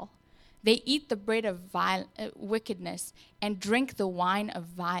fall. They eat the bread of wickedness and drink the wine of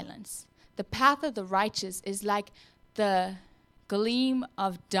violence. The path of the righteous is like the gleam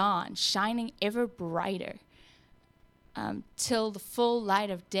of dawn, shining ever brighter till the full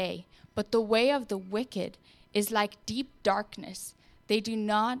light of day. But the way of the wicked is like deep darkness. They do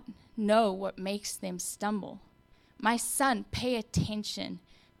not know what makes them stumble. My son, pay attention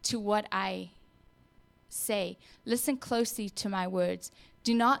to what I say. Listen closely to my words.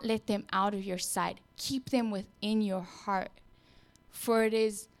 Do not let them out of your sight. Keep them within your heart. For it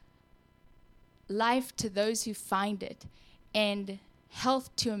is life to those who find it, and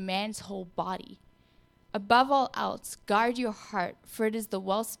health to a man's whole body. Above all else, guard your heart, for it is the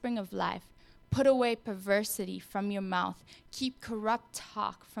wellspring of life. Put away perversity from your mouth. Keep corrupt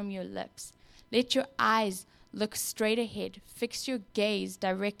talk from your lips. Let your eyes look straight ahead. Fix your gaze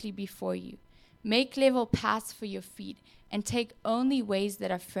directly before you. Make level paths for your feet, and take only ways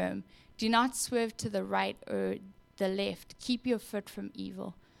that are firm. Do not swerve to the right or the left. Keep your foot from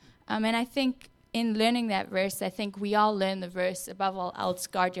evil. And I think in learning that verse, I think we all learn the verse, above all else,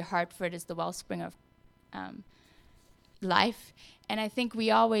 guard your heart, for it is the wellspring of life. And I think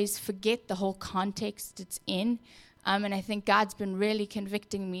we always forget the whole context it's in. And I think God's been really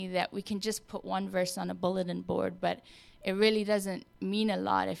convicting me that we can just put one verse on a bulletin board, but it really doesn't mean a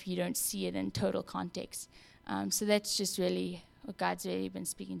lot if you don't see it in total context. So that's just really what God's really been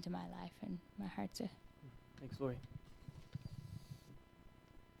speaking to my life and my heart to. Thanks, Lori.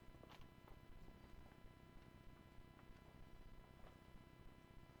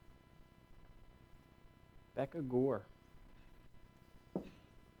 Becca Gore.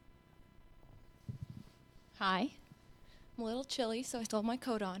 Hi. I'm a little chilly, so I still have my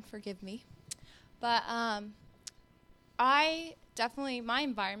coat on. Forgive me. But my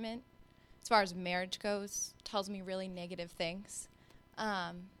environment, as far as marriage goes, tells me really negative things.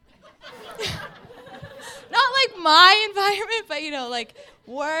 Not like my environment, but, like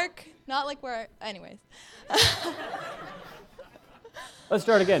work, not like where, anyways. Let's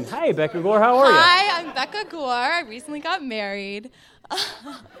start again. Hi, Becca Gore. How are you? Hi, I'm Becca Gore. I recently got married.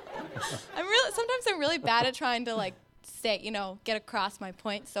 Sometimes I'm really bad at trying to like say, get across my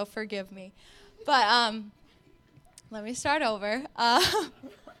point, so forgive me. But let me start over.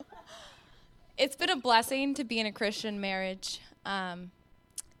 It's been a blessing to be in a Christian marriage.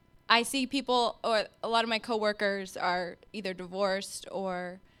 I see people, or a lot of my coworkers are either divorced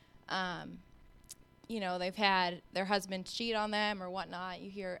or, they've had their husbands cheat on them or whatnot.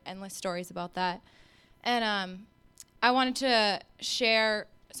 You hear endless stories about that. And I wanted to share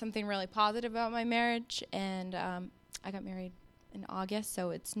something really positive about my marriage. And I got married in August,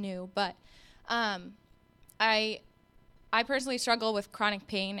 so it's new. But I personally struggle with chronic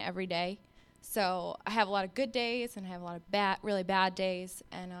pain every day. So I have a lot of good days and I have a lot of really bad days.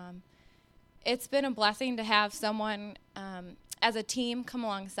 And it's been a blessing to have someone as a team come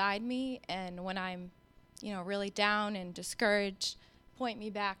alongside me. And when I'm, really down and discouraged, point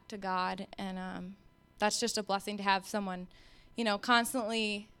me back to God. And that's just a blessing to have someone,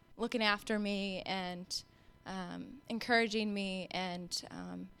 constantly looking after me and encouraging me. And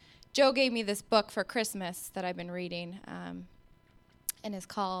Joe gave me this book for Christmas that I've been reading, and it's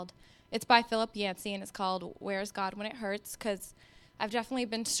by Philip Yancey, and it's called Where's God When It Hurts? Because I've definitely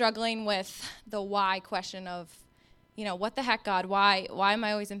been struggling with the why question of, what the heck, God? Why am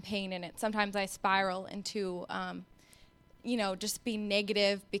I always in pain? And sometimes I spiral into, just being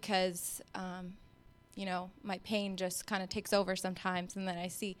negative because, my pain just kind of takes over sometimes, and then I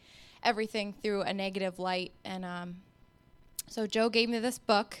see everything through a negative light. And so Joe gave me this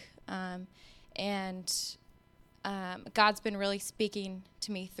book, and God's been really speaking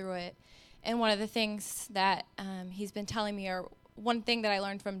to me through it. And one of the things that he's been telling me, or one thing that I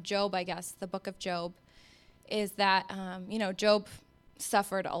learned from Job, I guess, the book of Job, is that, Job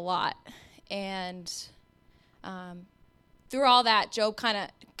suffered a lot. And through all that, Job kind of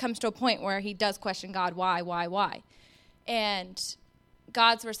comes to a point where he does question God, why? And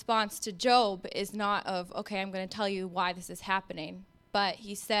God's response to Job is not of, okay, I'm going to tell you why this is happening. But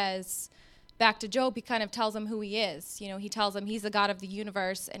he says, back to Job, he kind of tells him who he is. He tells him he's the God of the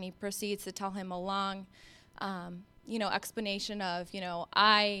universe, and he proceeds to tell him a long, explanation of,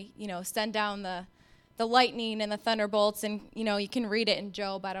 I, send down the lightning and the thunderbolts, and, you can read it in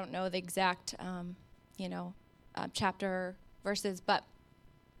Job. I don't know the exact, chapter verses,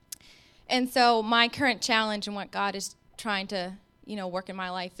 and so my current challenge and what God is trying to, work in my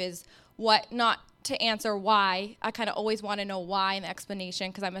life is not to answer why. I kind of always want to know why and the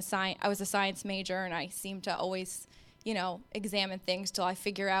explanation, because I was a science major, and I seem to always, examine things till I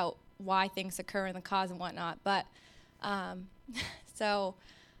figure out why things occur and the cause and whatnot. But I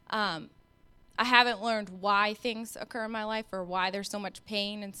haven't learned why things occur in my life or why there's so much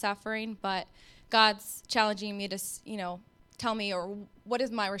pain and suffering, but God's challenging me to, tell me, or what is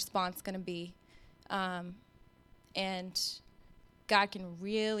my response going to be? And God can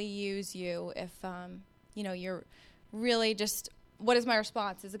really use you if, you're really just, what is my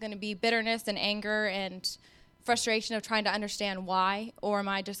response? Is it going to be bitterness and anger and frustration of trying to understand why, or am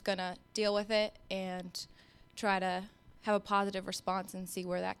I just going to deal with it and try to have a positive response and see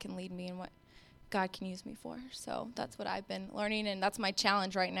where that can lead me and what God can use me for? So that's what I've been learning, and that's my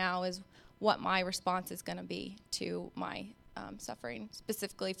challenge right now, is what my response is going to be to my suffering,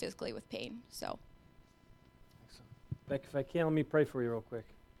 specifically physically with pain. So, Beck, if I can, let me pray for you real quick.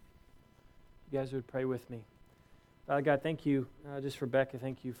 You guys would pray with me. Father God, thank you just for Becca.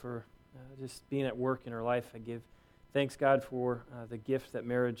 Thank you for just being at work in her life. I give thanks, God, for the gift that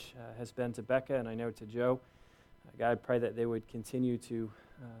marriage has been to Becca, and I know to Joe. God, I pray that they would continue to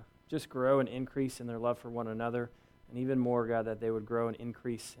just grow and increase in their love for one another, and even more, God, that they would grow and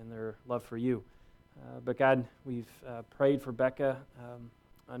increase in their love for you. But God, we've prayed for Becca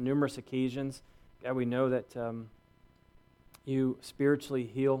on numerous occasions. God, we know that you spiritually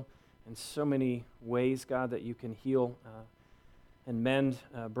heal in so many ways, God, that you can heal and mend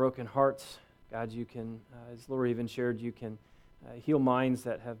broken hearts. God, you can, as Laura even shared, you can heal minds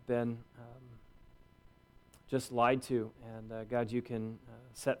that have been just lied to. And God, you can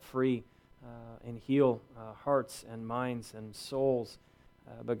set free and heal hearts and minds and souls.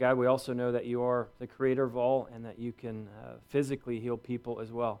 But God, we also know that you are the creator of all, and that you can physically heal people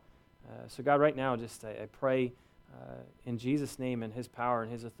as well. So God, right now, just I pray in Jesus' name and his power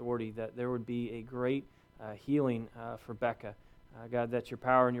and his authority that there would be a great healing for Becca. God, that your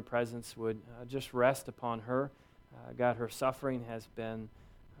power and your presence would just rest upon her. God, her suffering has been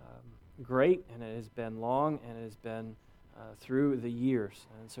great, and it has been long, and it has been through the years.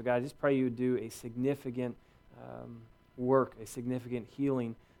 And so, God, I just pray you would do a significant work, a significant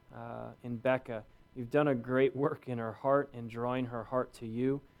healing in Becca. You've done a great work in her heart in drawing her heart to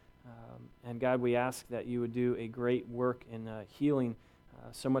you. And God, we ask that you would do a great work in healing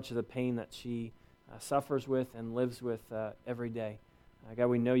so much of the pain that she suffers with and lives with every day. God,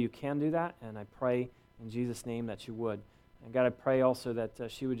 we know you can do that, and I pray in Jesus' name that you would. And God, I pray also that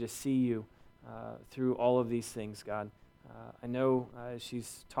she would just see you through all of these things, God. I know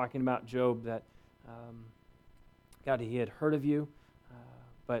she's talking about Job that, God, he had heard of you,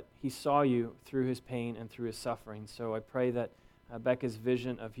 but he saw you through his pain and through his suffering. So I pray that Becca's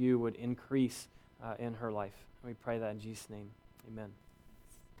vision of you would increase in her life. We pray that in Jesus' name. Amen.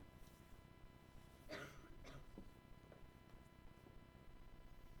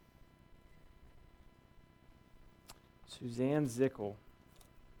 Suzanne Zickel.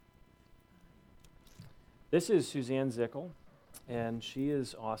 This is Suzanne Zickel, and she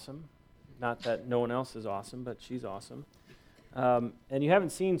is awesome. Not that no one else is awesome, but she's awesome. And you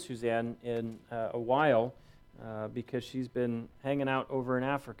haven't seen Suzanne in a while because she's been hanging out over in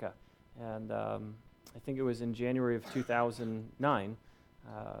Africa. And I think it was in January of 2009.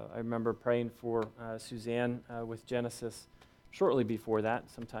 I remember praying for Suzanne with Genesis shortly before that,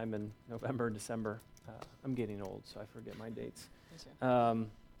 sometime in November, December. I'm getting old, so I forget my dates.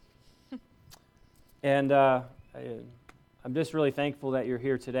 And I'm just really thankful that you're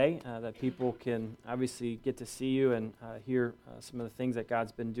here today, that people can obviously get to see you and hear some of the things that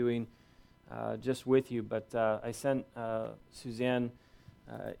God's been doing just with you. But I sent Suzanne,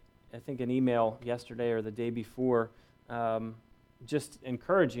 I think, an email yesterday or the day before, just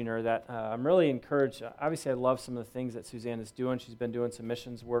encouraging her that I'm really encouraged. Obviously, I love some of the things that Suzanne is doing. She's been doing some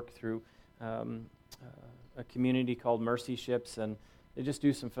missions work through a community called Mercy Ships, and they just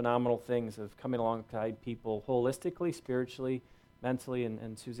do some phenomenal things of coming alongside people holistically, spiritually, mentally,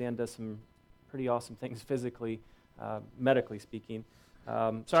 and Suzanne does some pretty awesome things physically, medically speaking.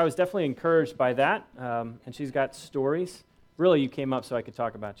 So I was definitely encouraged by that, and she's got stories. Really, you came up so I could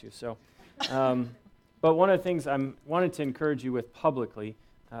talk about you. So, but one of the things I wanted to encourage you with publicly,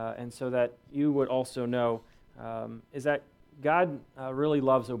 and so that you would also know, is that God really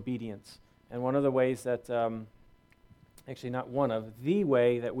loves obedience. And one of the ways that, actually not one of, the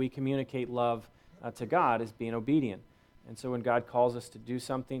way that we communicate love to God is being obedient. And so when God calls us to do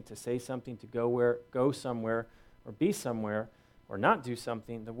something, to say something, to go somewhere, or be somewhere, or not do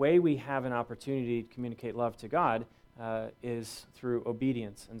something, the way we have an opportunity to communicate love to God is through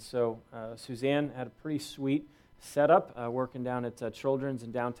obedience. And so Suzanne had a pretty sweet setup working down at Children's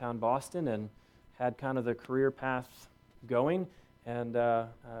in downtown Boston and had kind of the career path going. And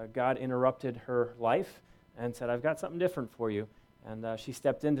God interrupted her life and said, I've got something different for you. And she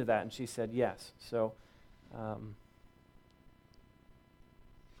stepped into that, and she said yes. So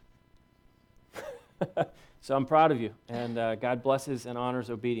so I'm proud of you, and God blesses and honors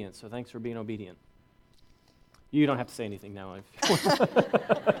obedience. So thanks for being obedient. You don't have to say anything now.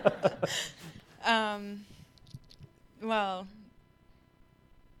 Well,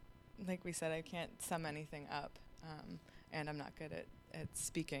 like we said, I can't sum anything up, and I'm not good at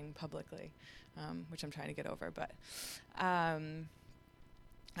speaking publicly, which I'm trying to get over. But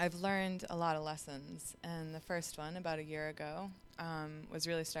I've learned a lot of lessons, and the first one, about a year ago, was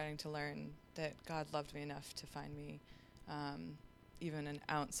really starting to learn that God loved me enough to find me even an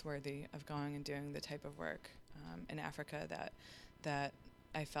ounce worthy of going and doing the type of work in Africa that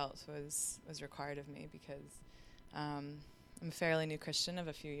I felt was required of me, because I'm a fairly new Christian of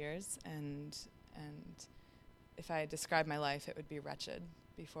a few years, and if I described my life, it would be wretched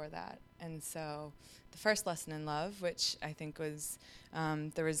before that. And so the first lesson in love, which I think was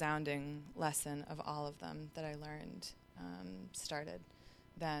the resounding lesson of all of them that I learned, started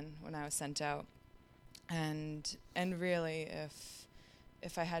then when I was sent out. And really,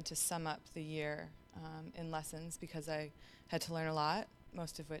 if I had to sum up the year in lessons, because I had to learn a lot,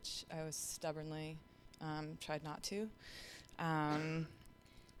 most of which I was stubbornly tried not to.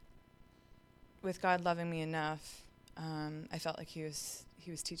 With God loving me enough, I felt like He was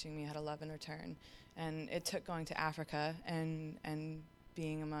teaching me how to love in return, and it took going to Africa and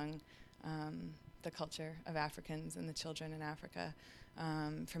being among the culture of Africans and the children in Africa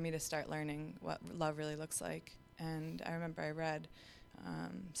for me to start learning what love really looks like. And I remember I read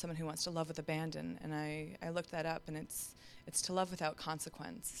someone who wants to love with abandon. And I looked that up, and it's to love without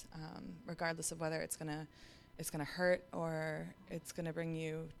consequence, regardless of whether it's gonna hurt or it's gonna bring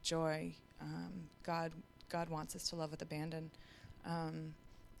you joy. God wants us to love with abandon.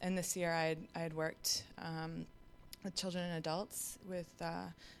 And this year I had worked with children and adults with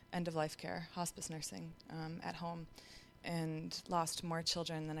end-of-life care, hospice nursing at home, and lost more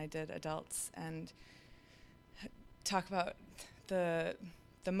children than I did adults. And talk about the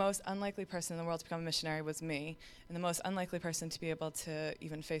most unlikely person in the world to become a missionary was me, and the most unlikely person to be able to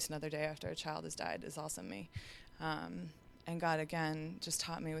even face another day after a child has died is also me. And God, again, just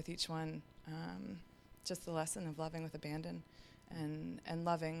taught me with each one just the lesson of loving with abandon and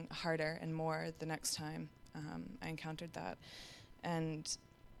loving harder and more the next time I encountered that. And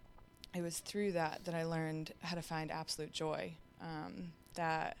it was through that I learned how to find absolute joy,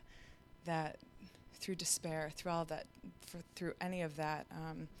 that through despair, through all of that, through any of that,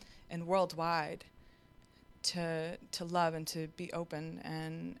 and worldwide, to love and to be open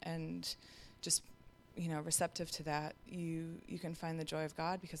and just receptive to that, you can find the joy of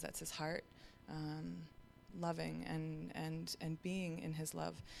God, because that's His heart. Loving and being in His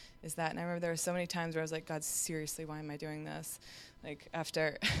love is that. And I remember there were so many times where I was like, God, seriously, why am I doing this? Like,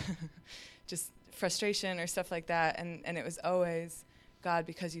 after just frustration or stuff like that. And it was always, God,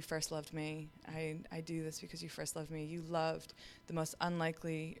 because you first loved me. I do this because you first loved me. You loved the most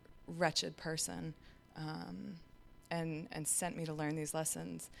unlikely, wretched person, and sent me to learn these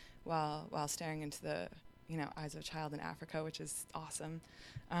lessons while staring into the eyes of a child in Africa, which is awesome.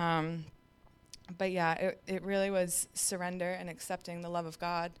 But yeah, it really was surrender and accepting the love of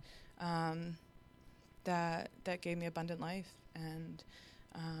God that gave me abundant life. And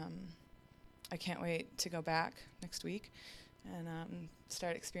I can't wait to go back next week and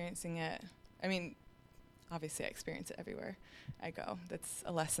start experiencing it. I mean, obviously I experience it everywhere I go. That's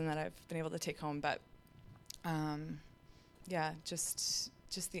a lesson that I've been able to take home. But yeah, just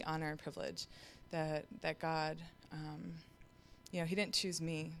the honor and privilege that God, He didn't choose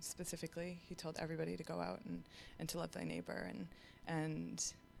me specifically. He told everybody to go out and to love thy neighbor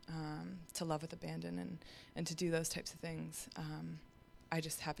and to love with abandon and to do those types of things. I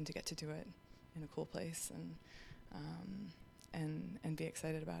just happened to get to do it in a cool place and be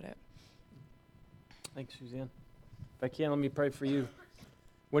excited about it. Thanks, Suzanne. If I can, let me pray for you.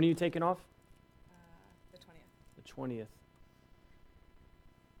 When are you taking off? The 20th. The 20th.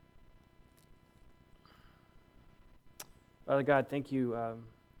 Father God, thank you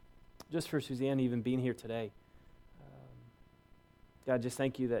just for Suzanne even being here today. God, just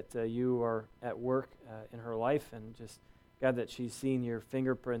thank you that you are at work in her life, and just, God, that she's seen your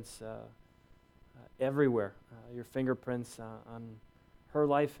fingerprints everywhere, your fingerprints on her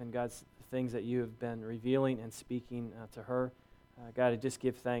life, and God's things that you have been revealing and speaking to her. God, I just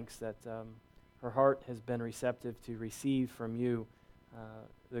give thanks that her heart has been receptive to receive from you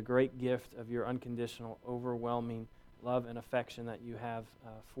the great gift of your unconditional, overwhelming love and affection that you have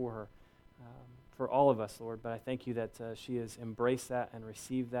for her, for all of us, Lord. But I thank you that she has embraced that and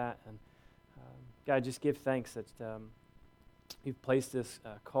received that. And God, just give thanks that you've placed this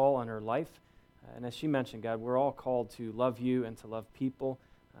call on her life. And as she mentioned, God, we're all called to love you and to love people,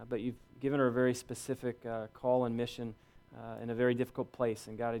 but you've given her a very specific call and mission in a very difficult place.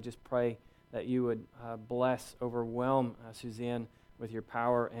 And God, I just pray that you would bless, overwhelm Suzanne with your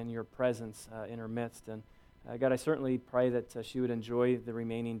power and your presence in her midst. And God, I certainly pray that she would enjoy the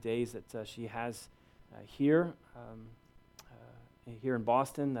remaining days that she has here in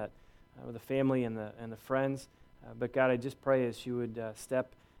Boston, that with the family and the friends. But God, I just pray as she would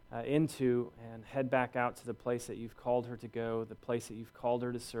step into and head back out to the place that you've called her to go, the place that you've called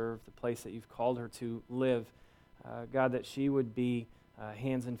her to serve, the place that you've called her to live. God, that she would be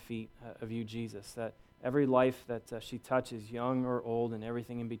hands and feet of you, Jesus, that every life that she touches, young or old and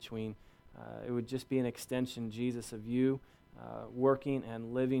everything in between, it would just be an extension, Jesus, of you working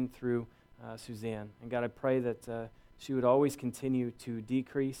and living through Suzanne. And God, I pray that she would always continue to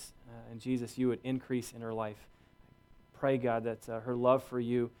decrease, and Jesus, you would increase in her life. Pray, God, that her love for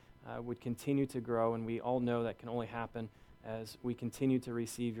you would continue to grow, and we all know that can only happen as we continue to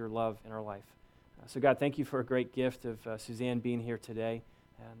receive your love in our life. So God, thank you for a great gift of Suzanne being here today.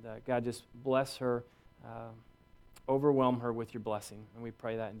 And God, just bless her, overwhelm her with your blessing. And we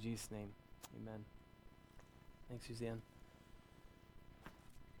pray that in Jesus' name. Amen. Thanks, Suzanne.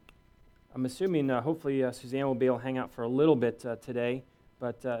 I'm assuming, hopefully, Suzanne will be able to hang out for a little bit today.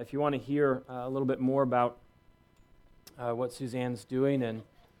 But if you want to hear a little bit more about what Suzanne's doing, and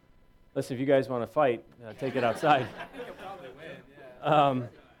listen, if you guys want to fight, take it outside. You'll probably win, yeah.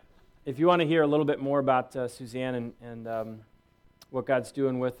 If you want to hear a little bit more about Suzanne and what God's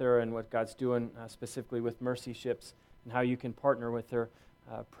doing with her and what God's doing specifically with Mercy Ships and how you can partner with her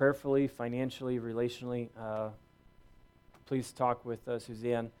prayerfully, financially, relationally. Please talk with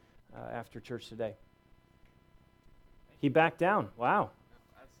Suzanne after church today. He backed down. Wow.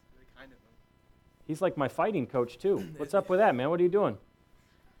 That's really kind of him. He's like my fighting coach, too. What's up with that, man? What are you doing?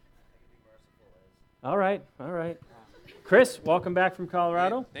 All right. Chris, welcome back from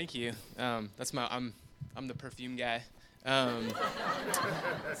Colorado. Thank you. That's I'm the perfume guy. So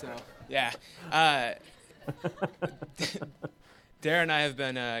yeah. Dara and I have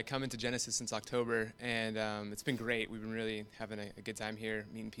been coming to Genesis since October, and it's been great. We've been really having a good time here,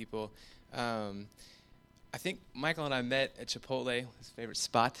 meeting people. I think Michael and I met at Chipotle, his favorite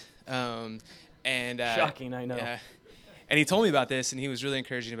spot. Shocking, I know. Yeah. And he told me about this, and he was really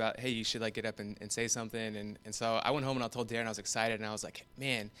encouraging about, hey, you should get up and say something. And so I went home and I told Darren, and I was excited, and I was like,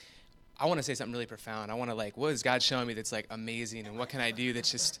 man, I want to say something really profound. I want to what is God showing me that's amazing, and what can I do that's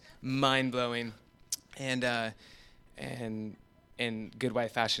just mind blowing? And in good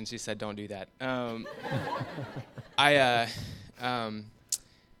wife fashion, she said, don't do that. I'm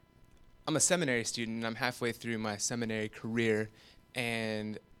a seminary student, and I'm halfway through my seminary career,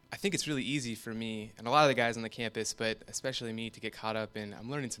 and I think it's really easy for me, and a lot of the guys on the campus, but especially me, to get caught up in, I'm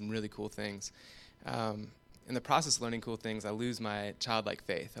learning some really cool things. In the process of learning cool things, I lose my childlike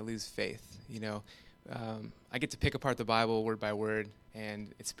faith. I lose faith, I get to pick apart the Bible word by word,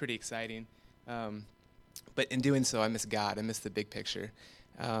 and it's pretty exciting. But in doing so, I miss God. I miss the big picture.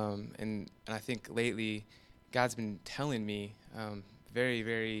 And I think lately, God's been telling me very,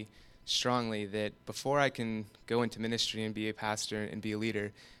 very strongly that before I can go into ministry and be a pastor and be a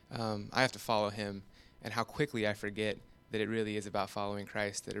leader, I have to follow him. And how quickly I forget that it really is about following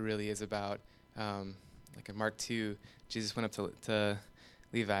Christ, that it really is about, in Mark 2, Jesus went up to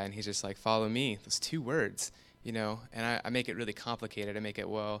Levi, and he's just follow me. Those 2 words, and I make it really complicated. I make it,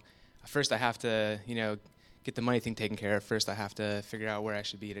 first I have to, get the money thing taken care of. First I have to figure out where I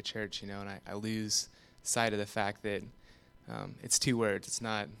should be at a church, and I lose sight of the fact that it's 2 words. It's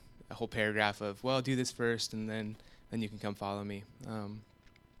not a whole paragraph of, do this first, and then you can come follow me.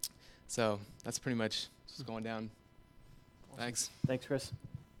 So that's pretty much what's going down. Awesome. Thanks. Thanks, Chris.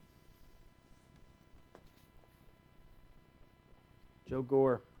 Joe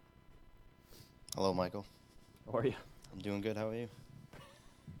Gore. Hello, Michael. How are you? I'm doing good. How are you?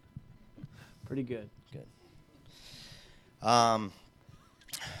 Pretty good. Good.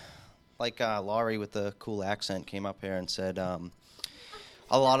 Laurie with the cool accent came up here and said a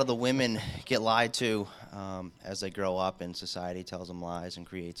lot of the women get lied to as they grow up, and society tells them lies and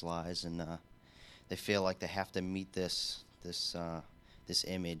creates lies, and they feel like they have to meet this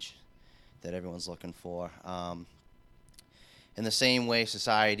image that everyone's looking for. In the same way,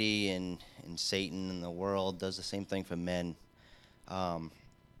 society and Satan and the world does the same thing for men.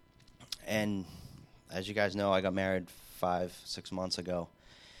 And as you guys know, I got married 5-6 months ago.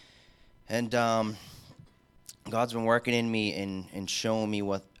 And God's been working in me and showing me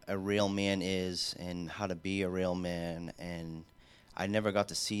what a real man is and how to be a real man. And I never got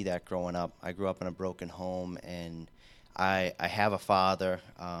to see that growing up. I grew up in a broken home, and I have a father.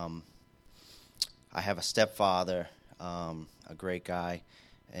 I have a stepfather, a great guy.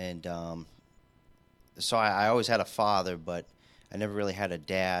 And so I always had a father, but I never really had a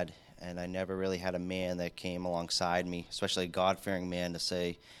dad. And I never really had a man that came alongside me, especially a God-fearing man, to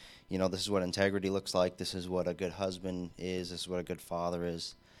say, this is what integrity looks like. This is what a good husband is. This is what a good father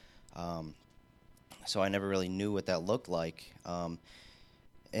is. So I never really knew what that looked like. A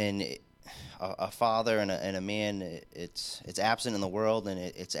father and a man, it's absent in the world, and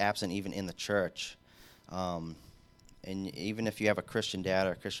it's absent even in the church. And even if you have a Christian dad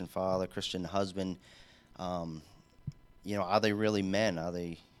or a Christian father, Christian husband, are they really men? Are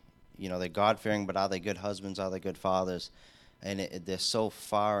they... they're God-fearing, but are they good husbands? Are they good fathers? And they're so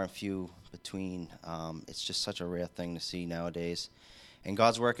far and few between. It's just such a rare thing to see nowadays. And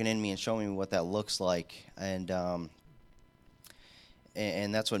God's working in me and showing me what that looks like. And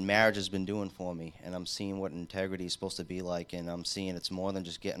that's what marriage has been doing for me. And I'm seeing what integrity is supposed to be like. And I'm seeing it's more than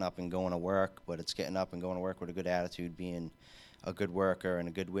just getting up and going to work, but it's getting up and going to work with a good attitude, being a good worker and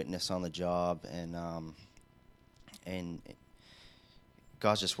a good witness on the job. And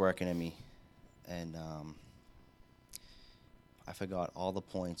God's just working in me, and I forgot all the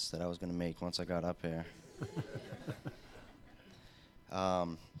points that I was going to make once I got up here.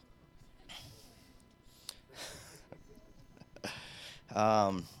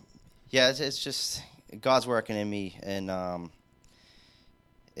 It's just God's working in me, and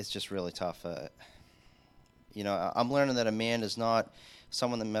it's just really tough. I'm learning that a man is not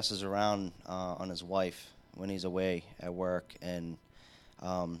someone that messes around on his wife. when he's away at work, and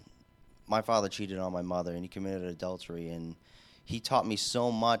my father cheated on my mother, and he committed adultery, and he taught me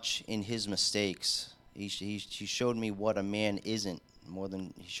so much in his mistakes. He showed me what a man isn't more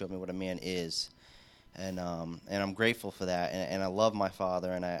than he showed me what a man is. And I'm grateful for that, and I love my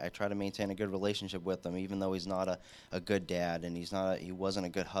father, and I try to maintain a good relationship with him, even though he's not a good dad, and he wasn't a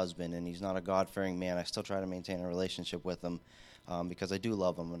good husband, and he's not a God-fearing man. I still try to maintain a relationship with him because I do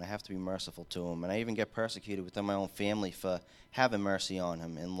love him, and I have to be merciful to him. And I even get persecuted within my own family for having mercy on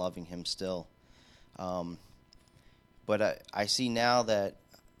him and loving him still. But I see now that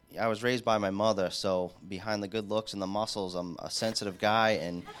I was raised by my mother, so behind the good looks and the muscles, I'm a sensitive guy,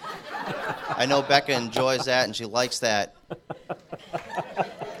 and I know Becca enjoys that, and she likes that.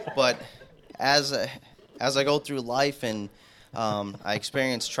 But as I go through life and I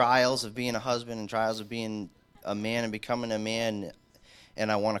experience trials of being a husband and trials of being a man and becoming a man,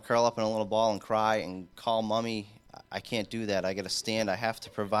 and I want to curl up in a little ball and cry and call mommy, I can't do that. I got to stand. I have to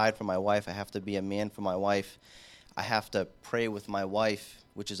provide for my wife. I have to be a man for my wife. I have to pray with my wife,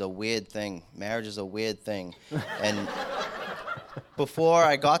 which is a weird thing. Marriage is a weird thing. And before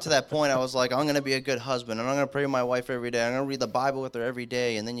I got to that point, I was like, I'm going to be a good husband, and I'm going to pray with my wife every day. I'm going to read the Bible with her every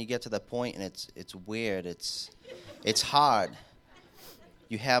day. And then you get to that point, and it's weird. It's hard.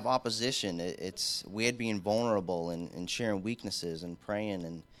 You have opposition. It's weird being vulnerable and sharing weaknesses and praying.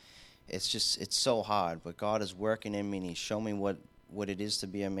 And it's so hard. But God is working in me, and He's shown me what it is to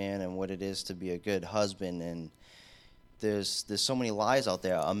be a man and what it is to be a good husband. And there's so many lies out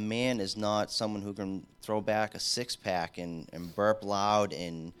there. A man is not someone who can throw back a six-pack and burp loud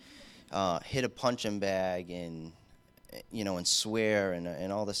and hit a punching bag and swear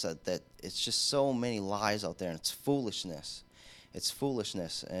and all this. That it's just so many lies out there, and it's foolishness. It's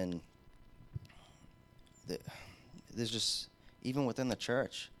foolishness, and there's just, even within the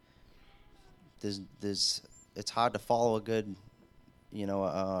church, it's hard to follow a good.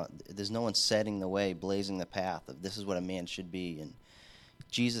 There's no one setting the way, blazing the path of this is what a man should be. And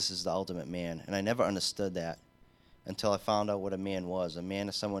Jesus is the ultimate man. And I never understood that until I found out what a man was. A man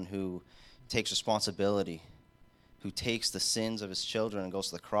is someone who takes responsibility, who takes the sins of his children and goes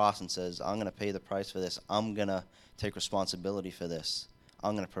to the cross and says, I'm going to pay the price for this. I'm going to take responsibility for this.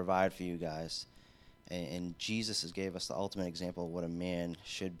 I'm going to provide for you guys. And Jesus gave us the ultimate example of what a man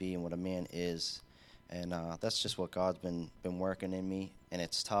should be and what a man is. And that's just what God's been working in me, and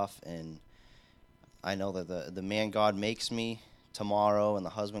it's tough. And I know that the man God makes me tomorrow and the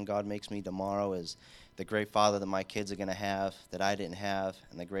husband God makes me tomorrow is the great father that my kids are going to have that I didn't have,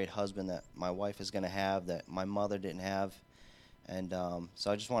 and the great husband that my wife is going to have that my mother didn't have. And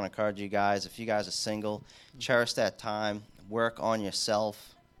so I just want to encourage you guys, if you guys are single, cherish that time, work on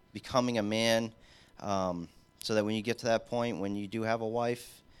yourself, becoming a man, so that when you get to that point, when you do have a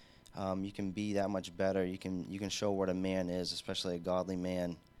wife, you can be that much better. You can show what a man is, especially a godly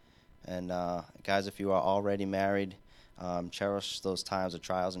man. And guys, if you are already married, cherish those times of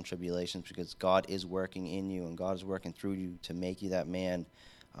trials and tribulations, because God is working in you and God is working through you to make you that man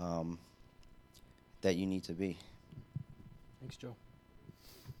that you need to be. Thanks, Joe.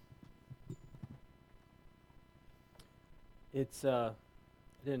 I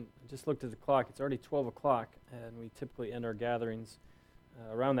just looked at the clock. It's already 12 o'clock, and we typically end our gatherings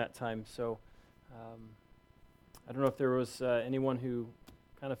around that time. So I don't know if there was anyone who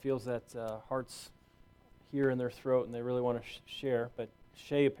kind of feels that heart's here in their throat and they really want to share, but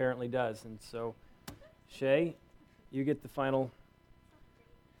Shay apparently does. And so, Shay, you get the final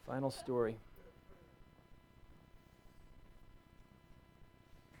story.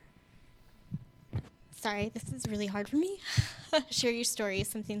 Sorry, this is really hard for me. Share your story is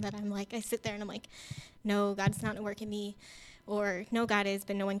something that I sit there and I'm like, no, God's not at work in me, or no, God is,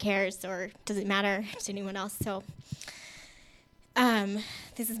 but no one cares, or does it matter to anyone else? So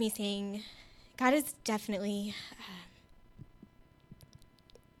this is me saying, God has definitely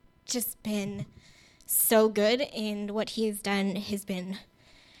just been so good, and what He has done has been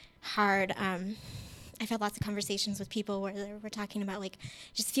hard. I've had lots of conversations with people where we're talking about,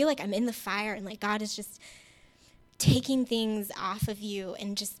 just feel like I'm in the fire, and God is just taking things off of you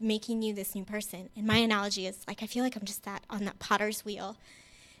and just making you this new person. And my analogy is, I feel like I'm just on that potter's wheel,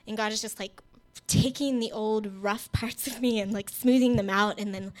 and God is just, taking the old rough parts of me and, smoothing them out,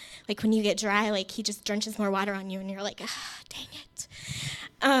 and then, when you get dry, He just drenches more water on you, and you're like, dang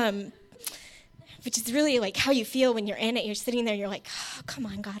it. Which is really how you feel when you're in it. You're sitting there and you're like, oh, come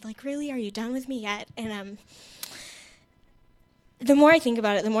on, God, really, are you done with me yet? And the more I think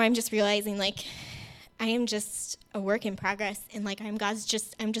about it, the more I'm just realizing I am just a work in progress, and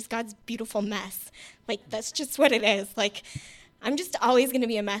I'm just God's beautiful mess. That's just what it is. I'm just always going to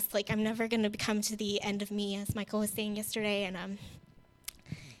be a mess. Like, I'm never going to come to the end of me, as Michael was saying yesterday. And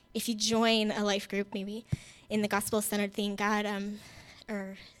if you join a life group, maybe in the gospel-centered thing, God,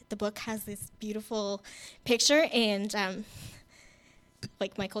 or the book has this beautiful picture, and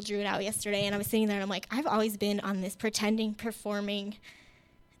like Michael drew it out yesterday, and I was sitting there, and I'm like, I've always been on this pretending, performing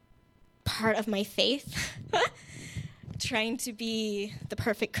part of my faith, trying to be the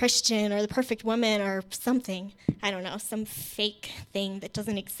perfect Christian or the perfect woman or something. I don't know, some fake thing that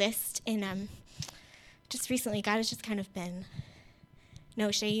doesn't exist. And just recently, God has just kind of been,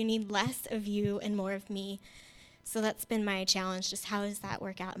 no, Shay, you need less of you and more of me. So that's been my challenge. Just how does that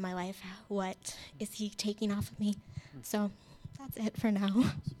work out in my life? What is he taking off of me? So that's it for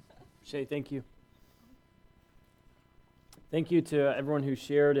now. Shay, thank you. Thank you to everyone who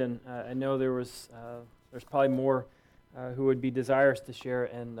shared, and I know there's probably more who would be desirous to share,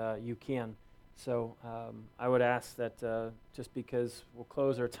 and you can. So I would ask that just because we'll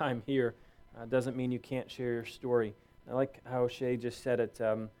close our time here doesn't mean you can't share your story. I like how Shay just said it.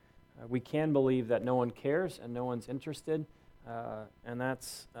 We can believe that no one cares and no one's interested, and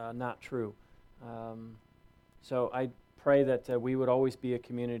that's not true. So I pray that we would always be a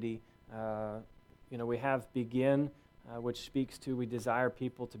community. We have Begin, which speaks to we desire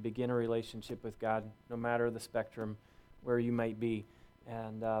people to begin a relationship with God, no matter the spectrum where you might be.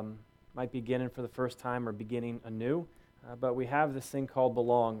 And might be beginning for the first time or beginning anew. But we have this thing called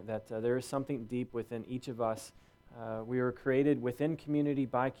Belong, that there is something deep within each of us. We were created within community,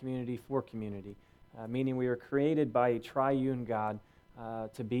 by community, for community, meaning we were created by a triune God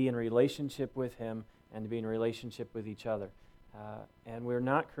to be in relationship with Him and to be in relationship with each other. And we're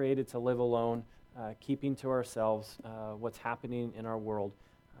not created to live alone, keeping to ourselves what's happening in our world.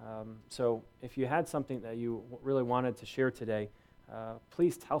 So if you had something that you really wanted to share today,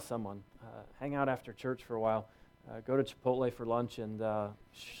 please tell someone. Hang out after church for a while. Go to Chipotle for lunch and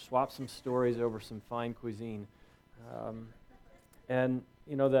swap some stories over some fine cuisine. And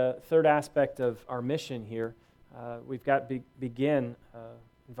the third aspect of our mission here, we've got Begin,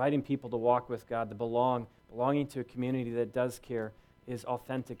 inviting people to walk with God, to belonging to a community that does care, is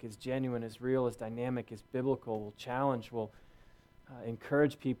authentic, is genuine, is real, is dynamic, is biblical, will challenge, will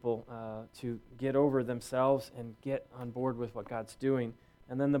encourage people to get over themselves and get on board with what God's doing.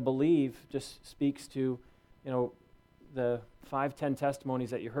 And then the Believe just speaks to, the 5-10 testimonies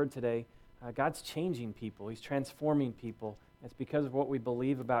that you heard today. God's changing people. He's transforming people. It's because of what we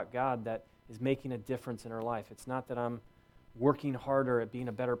believe about God that is making a difference in our life. It's not that I'm working harder at being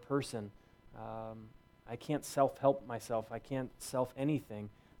a better person. I can't self-help myself. I can't self-anything.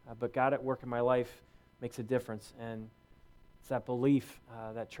 But God at work in my life makes a difference. And it's that belief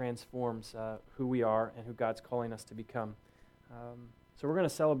that transforms who we are and who God's calling us to become. So we're going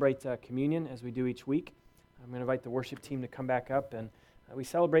to celebrate communion as we do each week. I'm going to invite the worship team to come back up, and we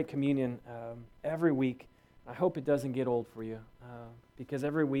celebrate communion every week. I hope it doesn't get old for you, because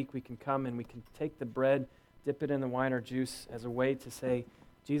every week we can come and we can take the bread, dip it in the wine or juice as a way to say,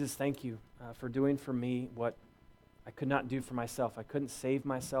 Jesus, thank you for doing for me what I could not do for myself. I couldn't save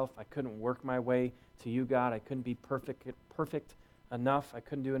myself. I couldn't work my way to you, God. I couldn't be perfect enough. I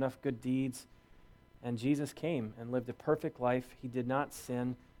couldn't do enough good deeds. And Jesus came and lived a perfect life. He did not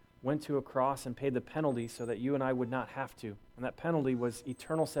sin, went to a cross and paid the penalty so that you and I would not have to. And that penalty was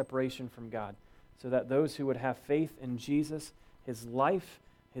eternal separation from God, so that those who would have faith in Jesus, His life,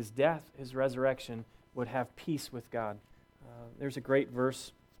 His death, His resurrection, would have peace with God. There's a great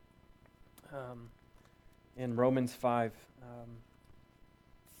verse in Romans 5.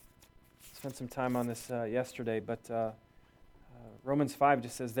 Spent some time on this yesterday, but Romans 5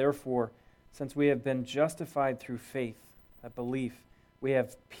 just says, therefore, since we have been justified through faith, that belief, we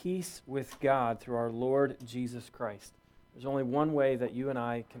have peace with God through our Lord Jesus Christ. There's only one way that you and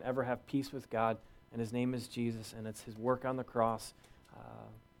I can ever have peace with God, and His name is Jesus, and it's His work on the cross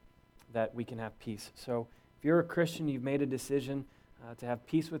that we can have peace. So if you're a Christian, you've made a decision to have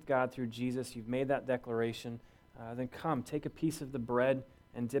peace with God through Jesus, you've made that declaration, then come, take a piece of the bread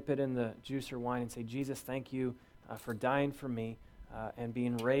and dip it in the juice or wine and say, Jesus, thank you for dying for me and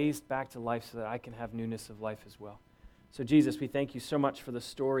being raised back to life so that I can have newness of life as well. So Jesus, we thank you so much for the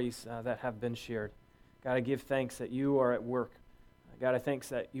stories that have been shared. God, I give thanks that you are at work. God, I thanks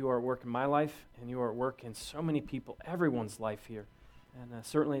that you are at work in my life and you are at work in so many people, everyone's life here, and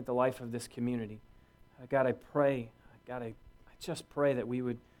certainly the life of this community. God, I pray, I just pray that we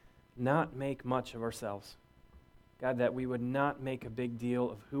would not make much of ourselves. God, that we would not make a big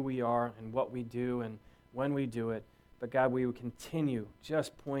deal of who we are and what we do and when we do it, but God, we would continue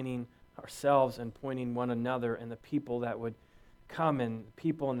just pointing ourselves and pointing one another and the people that would come and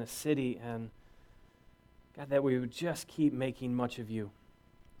people in the city and God, that we would just keep making much of you.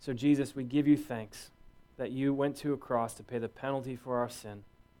 So, Jesus, we give you thanks that you went to a cross to pay the penalty for our sin.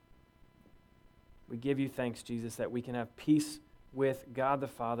 We give you thanks, Jesus, that we can have peace with God the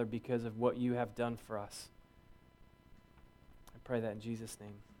Father because of what you have done for us. I pray that in Jesus'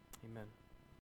 name. Amen.